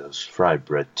 tomatoes, fried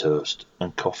bread, toast,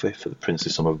 and coffee for the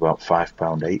princely sum of about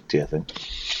 £5.80, I think.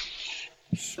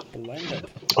 Splendid.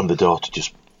 And the daughter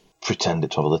just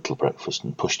pretended to have a little breakfast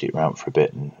and pushed it round for a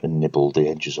bit and nibbled the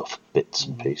edges off bits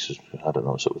and pieces. I don't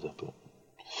know what's up with her, but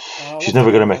she's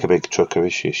never going to make a big trucker,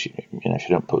 is she? She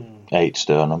don't put 8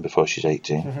 stone on before she's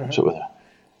 18. What's up with her?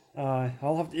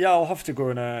 I'll have to go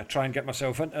and try and get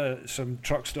myself into some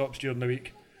truck stops during the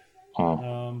week.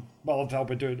 I'll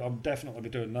definitely be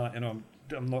doing that.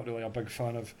 I'm not really a big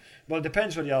fan of. Well, it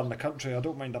depends where you are in the country. I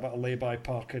don't mind a bit of lay-by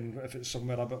parking if it's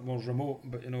somewhere a bit more remote.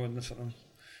 But in the sort of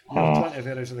plenty of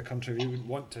areas of the country where you wouldn't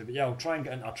want to. But yeah, I'll try and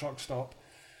get into a truck stop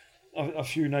a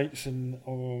few nights and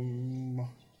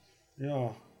yeah.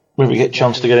 When we get a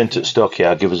chance to get into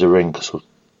Stockyard, give us a ring, because we're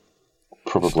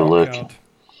probably lurking.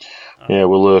 Yeah,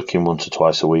 we're lurking once or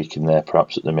twice a week in there,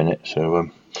 perhaps at the minute. So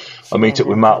I'll meet up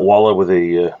with Matt Waller with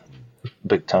the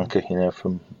big tanker,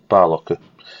 from Barlocker.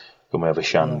 Can we have a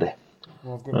shandy? Yeah.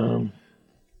 Well,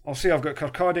 I'll see. I've got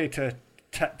Kirkcaldy to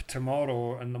tip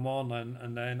tomorrow in the morning,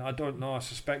 and then I don't know. I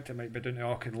suspect it might be down to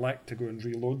Auchinleck to go and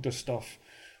reload the stuff,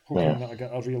 hoping that I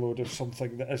get a reload of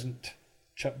something that isn't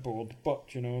chipboard. But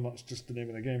that's just the name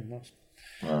of the game.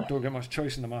 Don't get much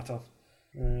choice in the matter.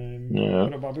 But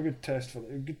it'll be a good test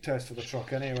for the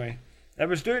truck anyway. It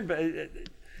was doing, but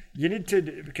you need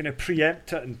to kind of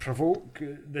preempt it and provoke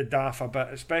the DAF a bit,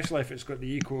 especially if it's got the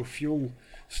eco fuel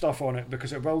stuff on it,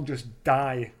 because it will just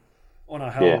die on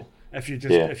a hill if you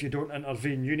don't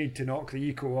intervene. You need to knock the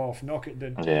eco off, knock it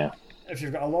down. Yeah. If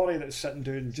you've got a lorry that's sitting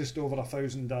doing just over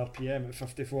 1,000 RPM at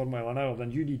 54 mile an hour,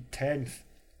 then you need 10th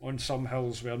on some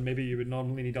hills where maybe you would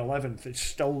normally need 11th. It's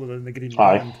still within the green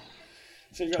band.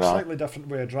 So you've got a slightly different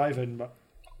way of driving, but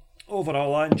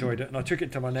overall I enjoyed it, and I took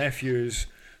it to my nephew's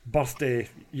birthday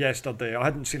yesterday. I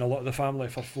hadn't seen a lot of the family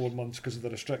for 4 months because of the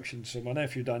restrictions, so my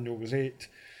nephew Daniel was 8.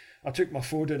 I took my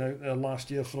Foden out there last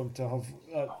year for him to have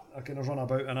a kind of run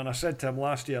about, and then I said to him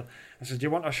last year, I said, do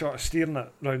you want a shot of steering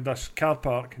it round this car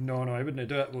park? No, I wouldn't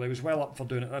do it. Well, he was well up for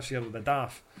doing it this year with the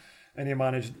DAF, and he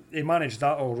managed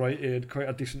that all right. He had quite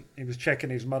a decent, he was checking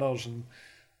his mirrors and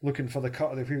looking for the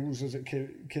cut of the wheels as it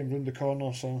came round the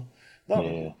corner, so that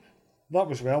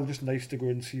was just nice to go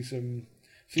and see some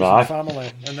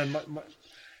family. And then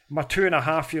my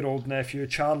 2.5-year-old nephew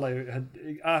Charlie had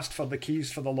asked for the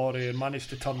keys for the lorry and managed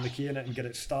to turn the key in it and get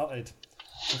it started.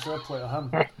 So fair play to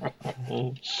him.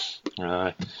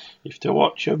 Right, you have to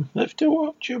watch him.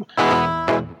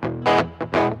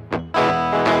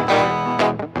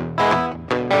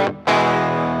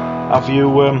 Have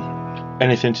you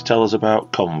anything to tell us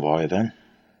about Convoy then?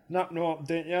 No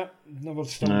update yet. No, we're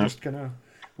still just kind of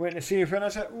waiting to see when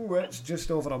is it. Oh, it's just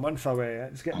over a month away.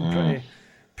 It's getting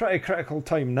pretty critical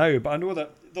time now. But I know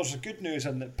that there's a good news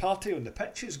in that Party on the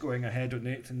Pitch is going ahead on the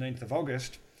 8th and 9th of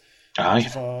August. Aye.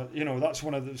 That's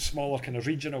one of the smaller kind of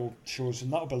regional shows,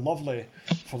 and that'll be lovely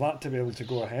for that to be able to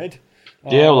go ahead.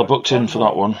 Yeah, well, I booked in for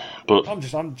that one, but I'm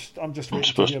just waiting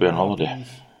supposed to be on holiday.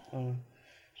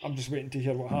 I'm just waiting to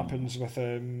hear what happens with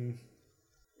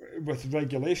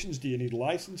regulations. Do you need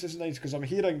licenses and things? Because I'm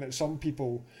hearing that some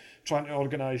people trying to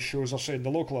organise shows are saying the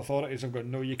local authorities have gone,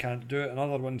 no, you can't do it, and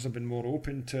other ones have been more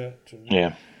open to it.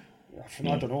 Yeah.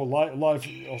 I don't know. Live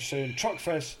are saying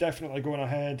Truckfest definitely going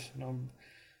ahead.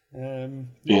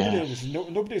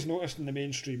 Nobody's noticed in the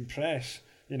mainstream press.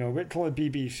 Wait till the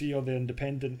BBC or the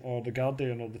Independent or the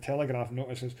Guardian or the Telegraph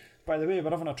notices. By the way, we're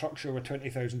having a truck show with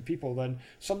 20,000 people. Then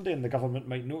somebody in the government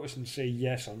might notice and say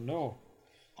yes or no.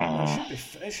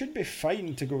 It should be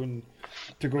fine to go and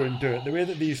do it. The way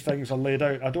that these things are laid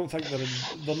out, I don't think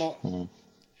they're not.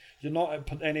 You're not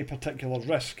at any particular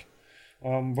risk.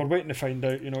 We're waiting to find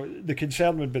out. The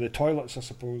concern would be the toilets, I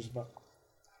suppose. But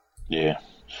yeah,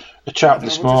 a chap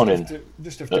this morning.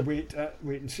 Just have to wait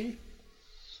and see.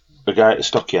 The guy at the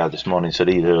stockyard this morning said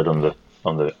he'd heard on the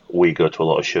we go to a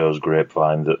lot of shows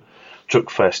grapevine that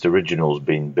Truckfest Original's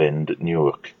been binned at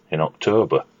Newark in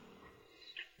October,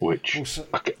 which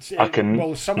I can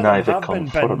neither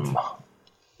confirm.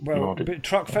 Well, but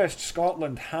Truckfest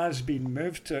Scotland has been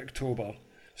moved to October,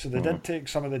 so they did take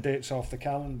some of the dates off the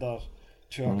calendar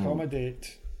to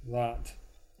accommodate that.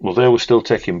 Well, they were still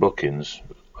taking bookings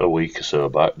a week or so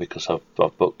back because I've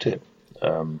booked it,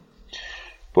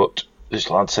 but this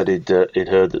lad said he'd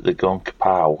heard that they'd gone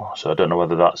kapow, so I don't know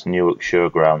whether that's Newark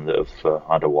Showground that have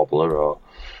had a wobbler,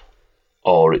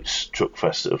 or it's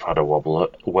Truckfest that have had a wobbler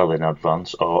well in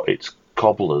advance, or it's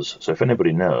Cobblers. So if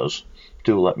anybody knows,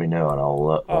 do let me know and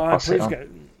I'll pass it on.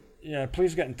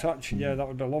 Please get in touch. Yeah, that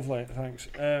would be lovely. Thanks.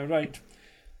 Right,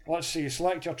 let's see.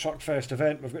 Select your Truckfest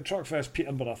event. We've got Truckfest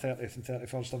Peterborough 30th and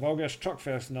 31st of August,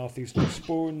 Truckfest North East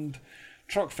postponed,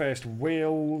 Truckfest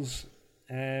Wales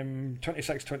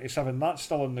 26-27, that's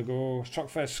still on the go.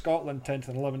 Truckfest Scotland 10th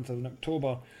and 11th of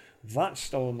October, that's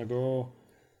still on the go.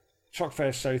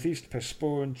 Truckfest South East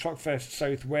postponed. Truckfest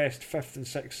South West 5th and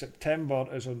 6th September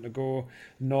is on the go.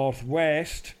 North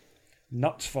West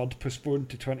Knutsford postponed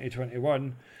to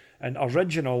 2021, and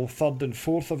Original 3rd and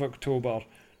 4th of October,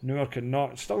 Newark and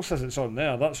Knott. It still says it's on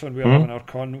there. That's when we're having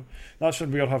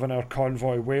our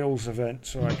Convoy Wales event.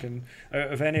 So I can,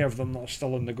 out of any of them that are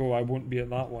still on the go, I won't be at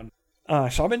that one.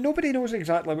 So nobody knows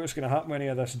exactly what's going to happen with any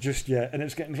of this just yet, and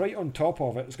it's getting right on top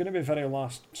of it. It's going to be very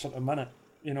last sort of minute.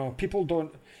 You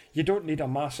don't need a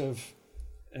massive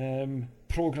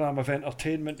programme of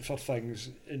entertainment for things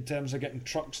in terms of getting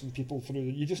trucks and people through.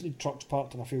 You just need trucks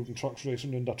parked in a field and trucks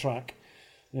racing around a track.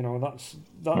 That's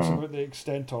about the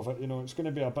extent of it. It's going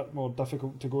to be a bit more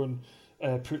difficult to go and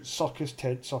put circus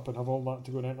tents up and have all that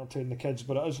to go and entertain the kids,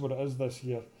 but it is what it is this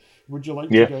year. Would you like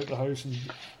to go out the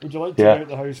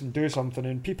house and do something?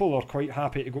 And people are quite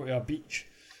happy to go to a beach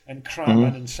and cram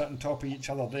in and sit on top of each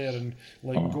other there and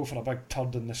go for a big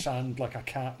turd in the sand like a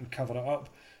cat and cover it up.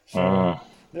 So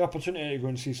the opportunity to go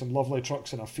and see some lovely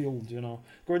trucks in a field, go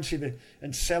and see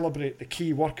and celebrate the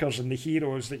key workers and the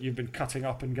heroes that you've been cutting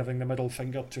up and giving the middle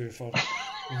finger to for.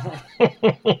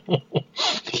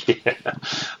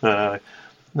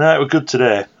 No, it was good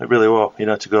today. It really was.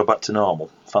 To go back to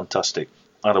normal. Fantastic.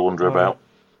 I had a wander about.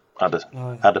 Had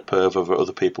a perv over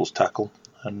other people's tackle,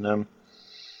 and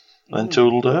then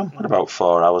toodled home. Had about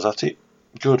 4 hours at it.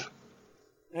 Good.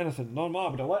 Anything normal? I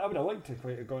would have liked to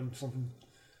quite have gone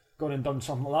and done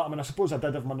something like that. I suppose I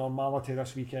did have my normality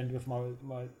this weekend with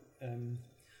my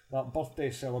that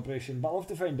birthday celebration, but I'll have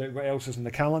to find out what else is in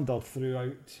the calendar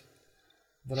throughout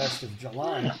the rest of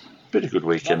July. Yeah, pretty good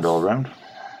weekend all round.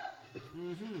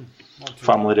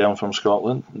 Family down from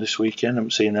Scotland this weekend. I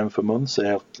haven't seen them for months.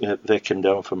 They came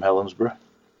down from Helensburgh,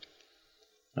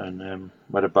 and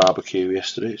we had a barbecue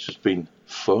yesterday. It's just been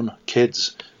fun.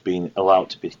 Kids being allowed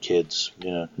to be kids,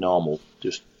 normal,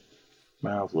 just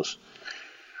marvellous.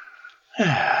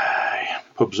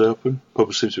 Pubs open.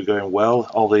 Pubs seems to be going well.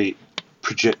 All the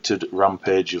projected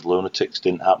rampage of lunatics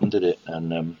didn't happen, did it?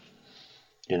 And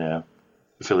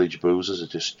village boozers are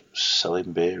just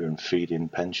selling beer and feeding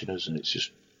pensioners, and it's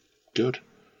just good.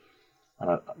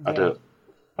 And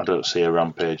I don't see a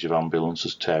rampage of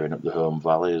ambulances tearing up the home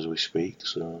valley as we speak.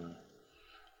 So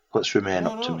let's remain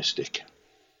optimistic.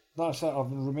 That's it. I've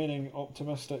been remaining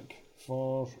optimistic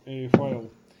for a while.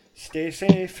 Stay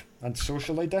safe and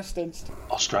socially distanced.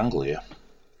 I'll strangle you.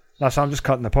 I'm just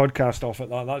cutting the podcast off at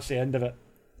that. That's the end of it.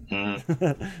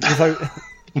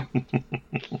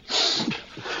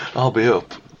 I'll be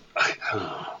up.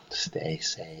 Stay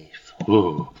safe.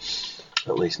 Ooh.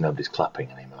 At least nobody's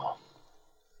clapping anymore.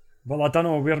 Well, I don't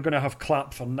know. We're going to have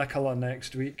clap for Nicola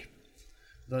next week.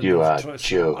 You are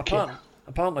joking.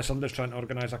 Apparently somebody's trying to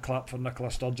organise a clap for Nicola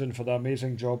Sturgeon for the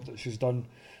amazing job that she's done.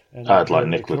 I'd like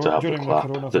Nicola to have the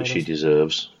clap that she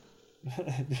deserves.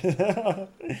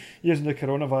 Using the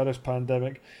coronavirus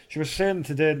pandemic. She was saying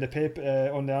today in the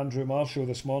paper on the Andrew Marr show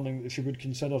this morning that she would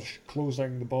consider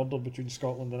closing the border between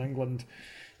Scotland and England.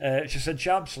 She said she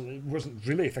absolutely wasn't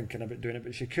really thinking about doing it,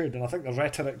 but she could, and I think the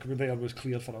rhetoric there was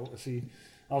clear for all to see.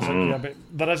 I was like, yeah, but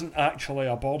there isn't actually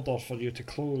a border for you to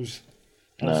close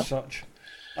as such.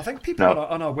 I think people are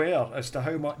unaware as to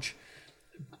how much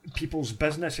people's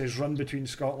businesses run between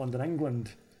Scotland and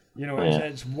England. You know,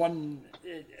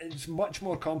 it's much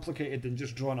more complicated than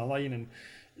just drawing a line and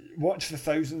watch the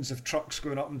thousands of trucks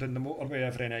going up and down the motorway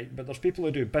every night. But there's people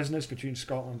who do business between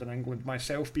Scotland and England,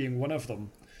 myself being one of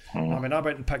them. I mean, I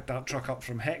went and picked that truck up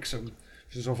from Hexham,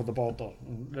 which is over the border,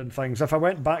 and things. If I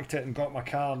went back to it and got my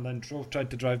car and then tried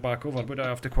to drive back over, would I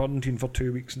have to quarantine for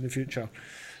 2 weeks in the future?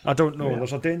 I don't know. Yeah.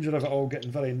 There's a danger of it all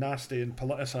getting very nasty and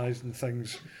politicised and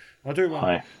things. I do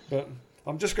want, but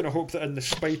I'm just going to hope that in the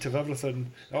spite of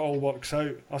everything, it all works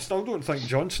out. I still don't think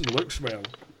Johnson looks well.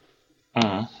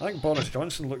 I think Boris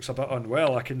Johnson looks a bit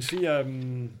unwell. I can see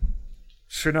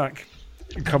Sunak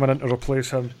coming in to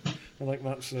replace him. I think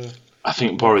that's I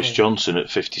think Boris Johnson at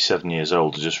 57 years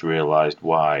old has just realised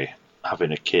why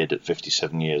having a kid at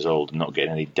 57 years old and not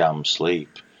getting any damn sleep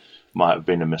might have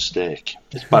been a mistake.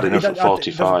 It's bad enough at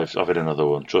 45 having another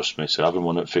one, trust me. So having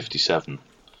one at 57.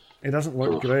 It doesn't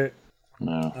look great.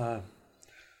 No.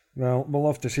 Well, we'll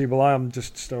have to see. Well, I'm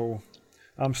still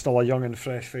a young and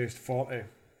fresh-faced 40.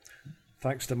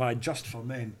 Thanks to my Just for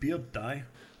Men beard dye.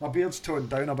 My beard's toned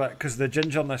down a bit because the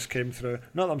gingerness came through.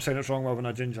 Not that I'm saying it's wrong with having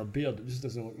a ginger beard, it just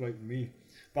doesn't look right to me.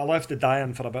 But I left the dye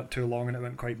in for a bit too long and it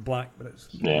went quite black, but it's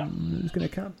going to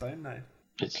calm down now.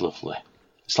 It's lovely.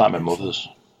 It's like my mother's.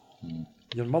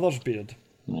 Your mother's beard?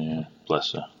 Yeah,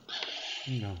 bless her.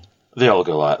 No. They all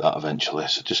go like that eventually,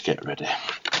 so just get ready.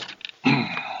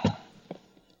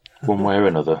 One way or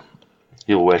another,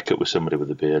 you'll wake up with somebody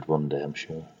with a beard one day, I'm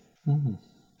sure.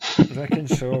 I reckon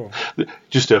so.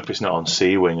 Just hope it's not on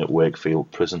C Wing at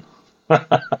Wakefield Prison. Do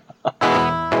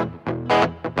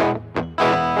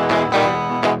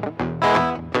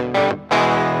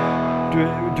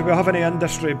we have any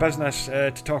industry business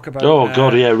to talk about? Oh,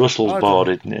 God, yeah, Russell's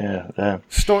boarded. Yeah.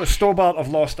 Stobart have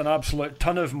lost an absolute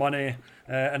ton of money,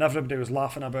 and everybody was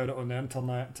laughing about it on the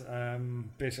internet,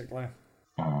 basically.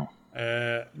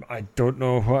 I don't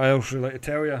know what else really to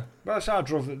tell you. But that's how I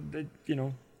drove it,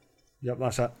 Yep,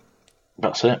 that's it.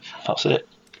 That's it.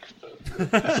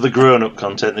 For the grown-up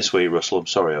content this week, Russell, I'm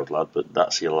sorry, old lad, but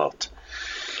that's your lot.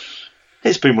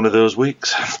 It's been one of those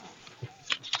weeks.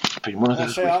 I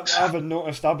haven't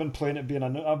noticed. I've been playing it being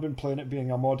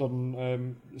a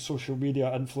modern social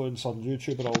media influencer on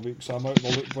YouTuber all week, so I'm out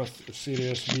in the loop with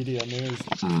serious media news.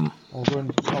 I'll go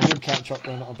and catch up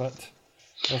on it a bit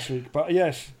this week. But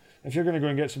yes, if you're going to go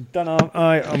and get some dinner,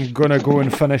 I am going to go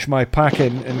and finish my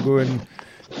packing and go and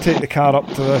take the car up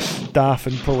to this daff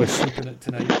and probably sleep in it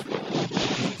tonight.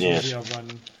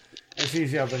 It's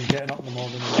easier than getting up in the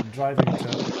morning and driving to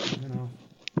it,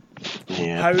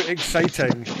 Yeah. How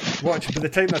exciting. Watch, by the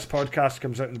time this podcast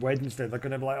comes out on Wednesday, they're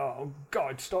going to be like, oh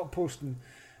God, stop posting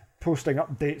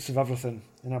updates of everything.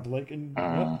 And I'll be like,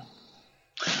 what?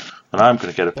 And I'm going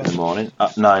to get up in the morning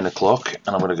at 9 o'clock and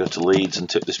I'm going to go to Leeds and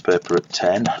tip this paper at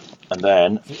 10. And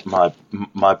then my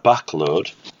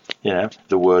backload,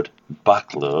 the word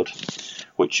backload,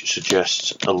 which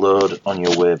suggests a load on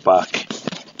your way back.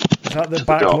 Is that the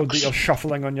backload that you're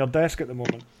shuffling on your desk at the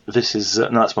moment? This is no,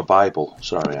 that's my Bible.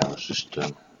 Sorry, I was just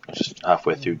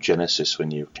halfway through Genesis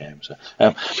when you came. So,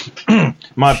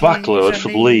 my backload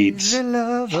from Leeds.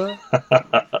 The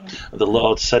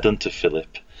Lord said unto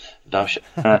Philip, "Thou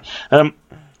shalt."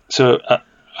 So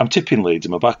I'm tipping Leeds,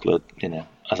 and my backload,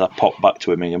 as I pop back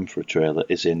to Immingham for a trailer,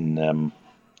 is in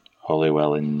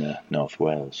Holywell in North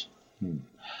Wales.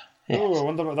 Yes. Oh, I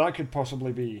wonder what that could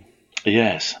possibly be.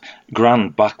 Yes,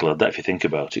 grand backload, that if you think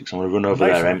about it, because I'm going to run over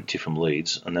there empty from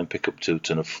Leeds and then pick up 2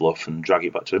 ton of fluff and drag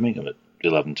it back to Immingham at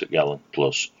 11 to gallon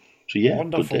plus. So yeah,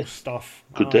 wonderful stuff.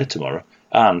 Good day tomorrow.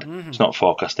 And it's not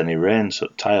forecast any rain, so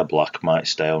tyre black might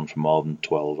stay on for more than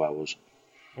 12 hours.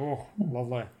 Oh,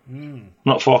 lovely.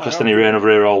 Not forecast any rain over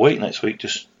here all week next week,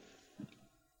 just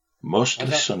mostly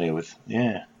sunny with,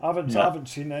 I haven't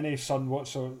seen any sun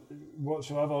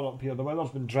whatsoever up here. The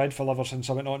weather's been dreadful ever since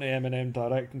I went on to M&M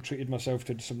Direct and treated myself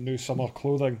to some new summer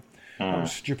clothing. That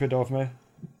was stupid of me.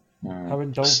 How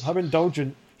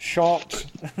indulgent. shorts.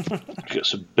 Get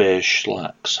some beige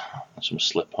slacks and some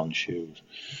slip-on shoes.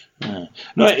 Yeah.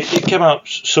 No, it came out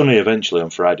sunny eventually on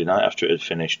Friday night after it had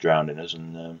finished drowning us,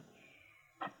 and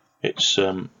it's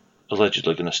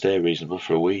allegedly going to stay reasonable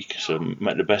for a week. So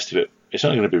make the best of it. It's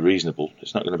not going to be reasonable.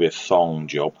 It's not going to be a thong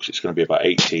job because it's going to be about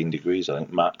 18 degrees, I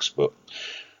think, max. But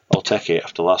I'll take it.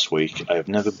 After last week, I have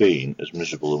never been as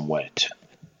miserable and wet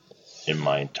in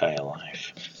my entire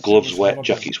life. Gloves wet,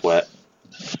 jackets wet,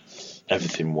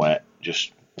 everything wet,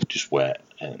 just wet.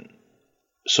 And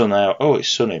sun out. Oh, it's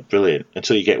sunny, brilliant.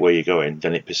 Until you get where you're going,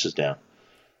 then it pisses down.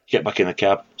 Get back in the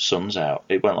cab, sun's out.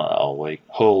 It went like that all week.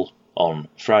 Hull on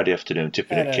Friday afternoon,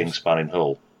 tipping at Kingspan in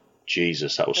Hull.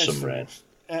 Jesus, that was some rain.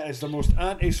 It is the most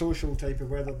antisocial type of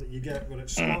weather that you get, where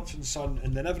it's scorching sun,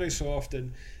 and then every so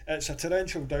often it's a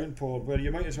torrential downpour where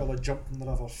you might as well have jumped in the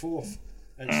River Forth.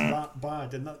 It's that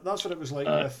bad, and that's what it was like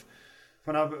with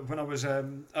when I was at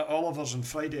Oliver's on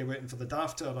Friday waiting for the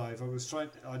DAF to arrive.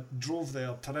 I drove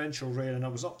there, torrential rain, and I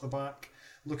was up the back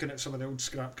looking at some of the old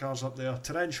scrap cars up there.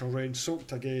 Torrential rain,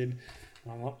 soaked again.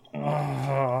 I'm like,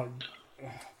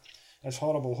 it's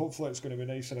horrible. Hopefully it's going to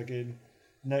be nicer again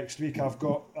next week. I've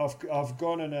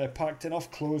gone and packed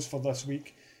enough clothes for this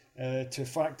week to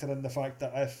factor in the fact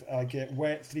that if I get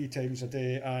wet 3 times a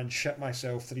day and shit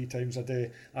myself 3 times a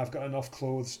day, I've got enough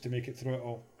clothes to make it through it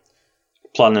all.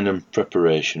 Planning and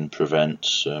preparation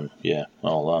prevents,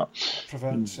 all that.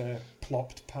 Prevents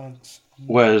plopped pants.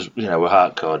 Whereas, we're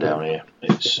hardcore down here.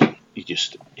 It's you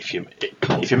just if you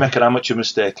make an amateur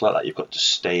mistake like that, you've got to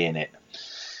stay in it.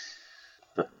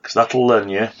 Because that'll learn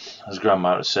you, as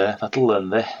Grandma would say. That'll learn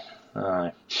thee.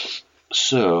 Aye.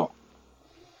 So,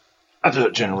 I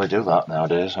don't generally do that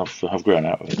nowadays. I've grown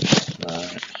out of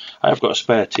it. I've got a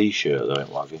spare T-shirt though in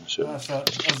wagon. So. That's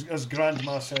that. As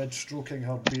Grandma said, stroking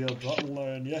her beard, that'll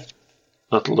learn you.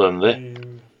 That'll learn thee.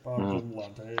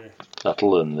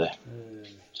 That'll learn thee.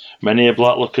 Many a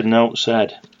black-looking note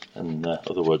said, and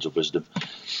other words of wisdom.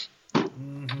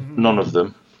 None of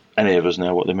them, any of us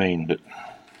know what they mean, but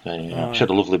she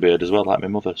had a lovely beard as well, like my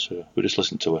mother, so we just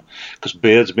listened to her. Because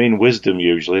beards mean wisdom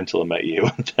usually until I met you,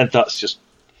 and then that's just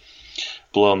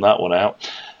blown that one out.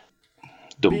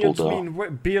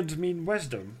 Dumbledore. Beards mean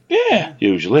wisdom? Yeah,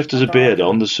 usually. If there's a beard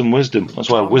on, there's some wisdom. That's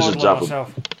why wizards have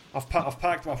them. I've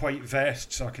packed my white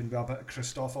vest so I can be a bit of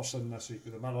Christopherson this week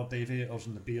with the mirror aviators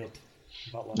and the beard.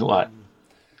 Like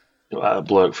a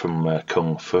bloke from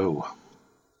Kung Fu.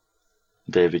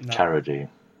 David Carradine.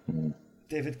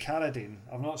 David Carradine.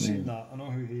 I've not seen that. I know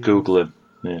who he is. Google him.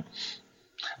 Yeah.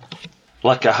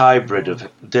 Like a hybrid of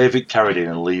David Carradine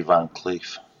and Lee Van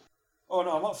Cleef. Oh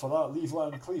no, I'm up for that. Lee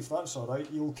Van Cleef, that's alright.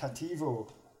 Il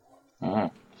Cattivo.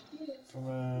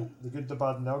 From The Good, the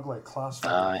Bad and the Ugly. Class.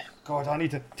 Aye. God, I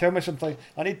need to tell me something.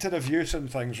 I need to review some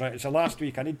things, right? It's the last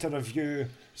week. I need to review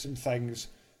some things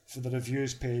for the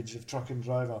reviews page of Truck and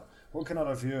Driver. What can I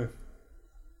review?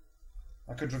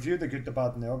 I could review The Good, the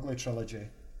Bad and the Ugly trilogy.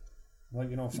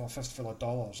 Like, for a fistful of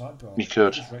dollars. That'd be all right. You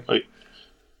could. Right.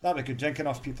 That'd be good. Think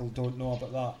enough people don't know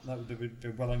about that. They would be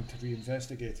willing to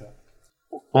reinvestigate it.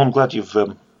 Well, I'm glad you've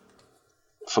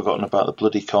forgotten about the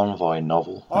bloody Convoy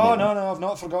novel. Oh, no, I've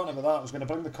not forgotten about that. I was going to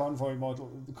bring the Convoy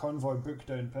book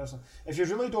down personally. If you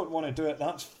really don't want to do it,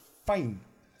 that's fine.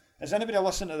 Is anybody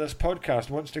listening to this podcast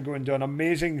wants to go and do an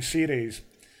amazing series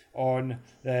on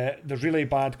the really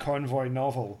bad Convoy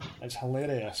novel? It's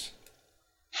hilarious.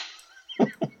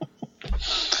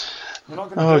 You're not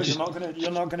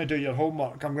going to do your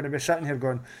homework. I'm going to be sitting here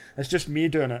going, it's just me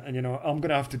doing it, and I'm going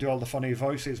to have to do all the funny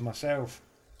voices myself.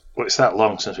 Well, it's that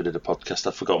long since we did a podcast.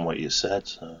 I've forgotten what you said.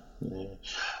 So,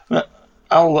 yeah.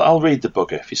 I'll read the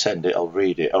bugger. If you send it, I'll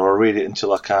read it, or I'll read it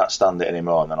until I can't stand it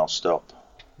anymore, and then I'll stop.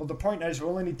 Well, the point is, we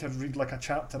only need to read like a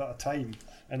chapter at a time,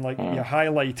 and you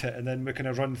highlight it, and then we kind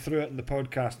of run through it in the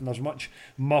podcast. And there's much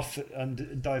mirth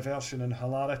and diversion and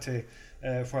hilarity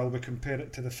while we compare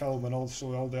it to the film, and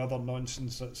also all the other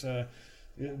nonsense that's the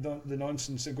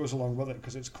nonsense that goes along with it,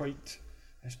 because it's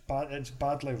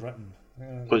badly written.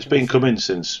 Well, it's been coming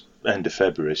since end of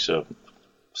February, so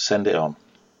send it on.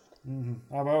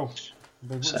 I will.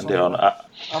 Send it on.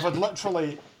 I've had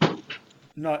literally...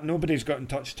 nobody's got in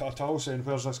touch at all saying,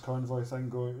 where's this Convoy thing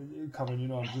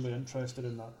coming? I'm really interested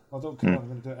in that. I don't care, I'm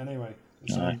going to do it anyway.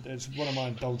 It's one of my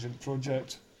indulgent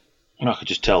projects. I could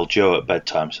just tell Joe at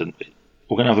bedtime, so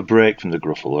we're going to have a break from the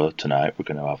Gruffalo tonight. We're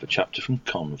going to have a chapter from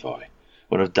Convoy,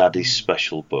 one of Daddy's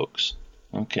special books.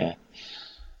 Okay.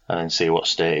 And then see what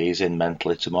state he's in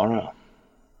mentally tomorrow.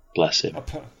 Bless him. I'll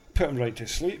put him right to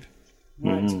sleep.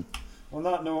 Right. On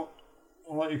that note,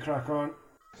 I'll let you crack on.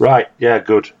 Right, yeah,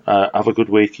 good. Have a good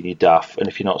week in your daff, and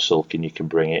if you're not sulking, you can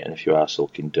bring it, and if you are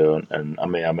sulking, don't. And I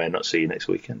may not see you next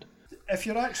weekend. if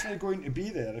you're actually going to be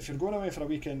there, if you're going away for a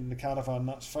weekend in the caravan,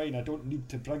 that's fine. I don't need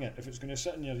to bring it. If it's going to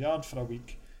sit in your yard for a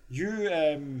week,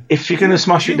 if you're going to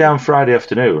smash it down Friday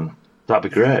afternoon, that'd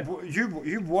be great.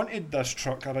 You wanted this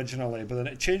truck originally, but then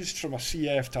it changed from a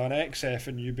CF to an XF,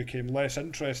 and you became less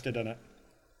interested in it.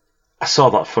 I saw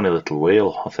that funny little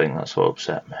wheel. I think that's what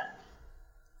upset me.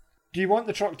 Do you want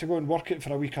the truck to go and work it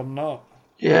for a week or not?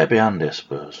 Yeah, it'd be handy, I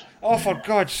suppose. Oh, for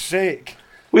God's sake!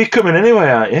 We're coming anyway,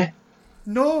 aren't you?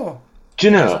 No. Do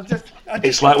you know?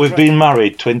 It's like we've been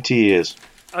married 20 years.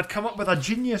 I'd come up with a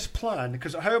genius plan,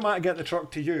 because how am I to get the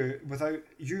truck to you without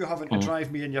you having to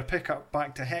drive me in your pickup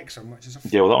back to Hexham, which is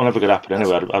yeah, well, that'll never going to happen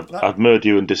anyway. I'd murder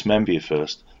you and dismember you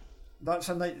first. That's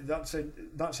a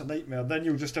nightmare. Then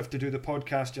you'll just have to do the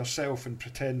podcast yourself and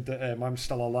pretend that I'm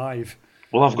still alive.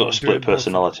 Well, I've got a split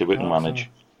personality. We can manage.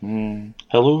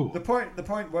 Hello. The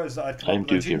point was that I'd come up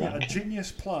with a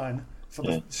genius plan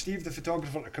for Steve the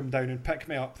photographer to come down and pick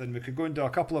me up. Then we could go and do a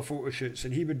couple of photo shoots,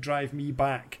 and he would drive me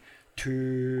back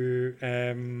to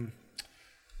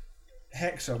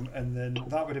Hexham, and then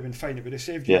that would have been fine. It would have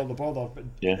saved you all the bother. But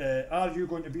are you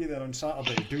going to be there on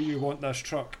Saturday? Do you want this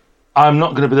truck? I'm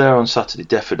not going to be there on Saturday,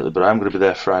 definitely, but I'm going to be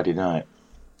there Friday night.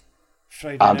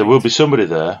 And there will be somebody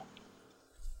there.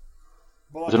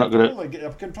 Well, I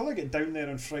can probably get down there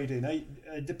on Friday night.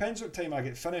 It depends what time I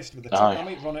get finished with the truck. I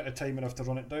might run out of time enough to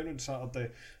run it down on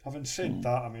Saturday. Having said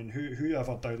that, I mean, who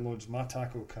ever downloads my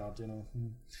taco card, you know?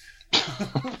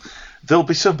 There'll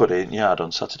be somebody in the yard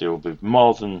on Saturday who will be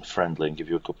more than friendly and give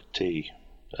you a cup of tea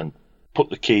and put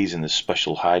the keys in this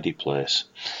special hidey place.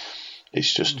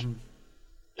 It's just...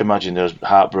 Imagine those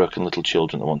heartbroken little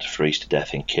children that want to freeze to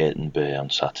death in Caton Bay on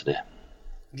Saturday.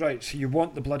 Right, so you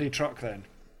want the bloody truck then?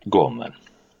 Go on then.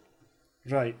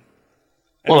 Right.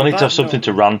 Well, I need to have something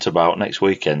to rant about next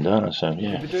weekend, don't I? So,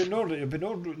 yeah. There'll be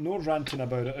no ranting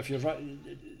about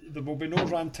it. There will be no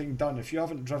ranting done. If you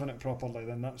haven't driven it properly,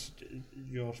 then that's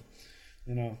you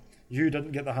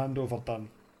didn't get the handover done.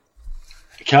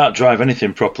 You can't drive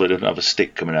anything properly that doesn't have a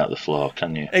stick coming out of the floor,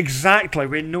 can you? Exactly,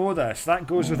 we know this. That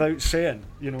goes without saying.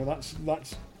 You know, that's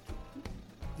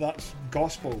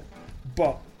gospel.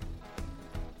 But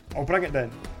I'll bring it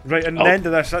then. Right, and the end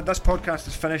of this podcast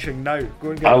is finishing now. Go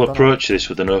and get I'll approach this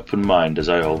with an open mind, as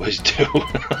I always do.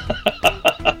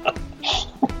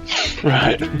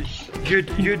 Right. You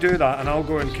do that, and I'll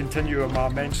go and continue on my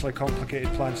immensely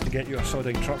complicated plans to get you a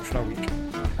sodding truck for a week.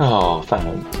 Oh,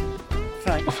 thanks.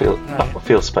 I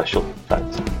feel special.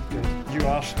 Thanks. You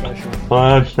are special.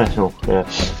 I'm special. Yeah.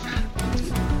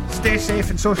 Stay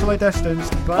safe and socially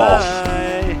distanced.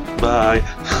 Bye. Bye.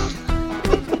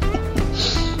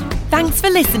 Thanks for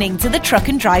listening to the Truck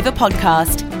and Driver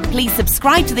podcast. Please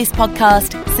subscribe to this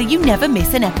podcast so you never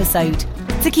miss an episode.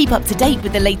 To keep up to date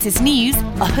with the latest news,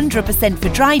 100% for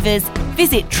drivers,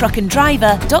 visit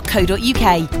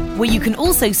truckanddriver.co.uk, where you can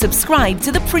also subscribe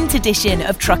to the print edition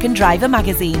of Truck and Driver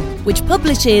magazine, which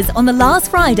publishes on the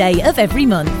last Friday of every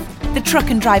month. The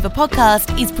Truck and Driver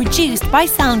podcast is produced by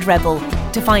Sound Rebel.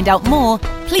 To find out more,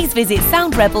 please visit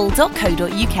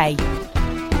soundrebel.co.uk.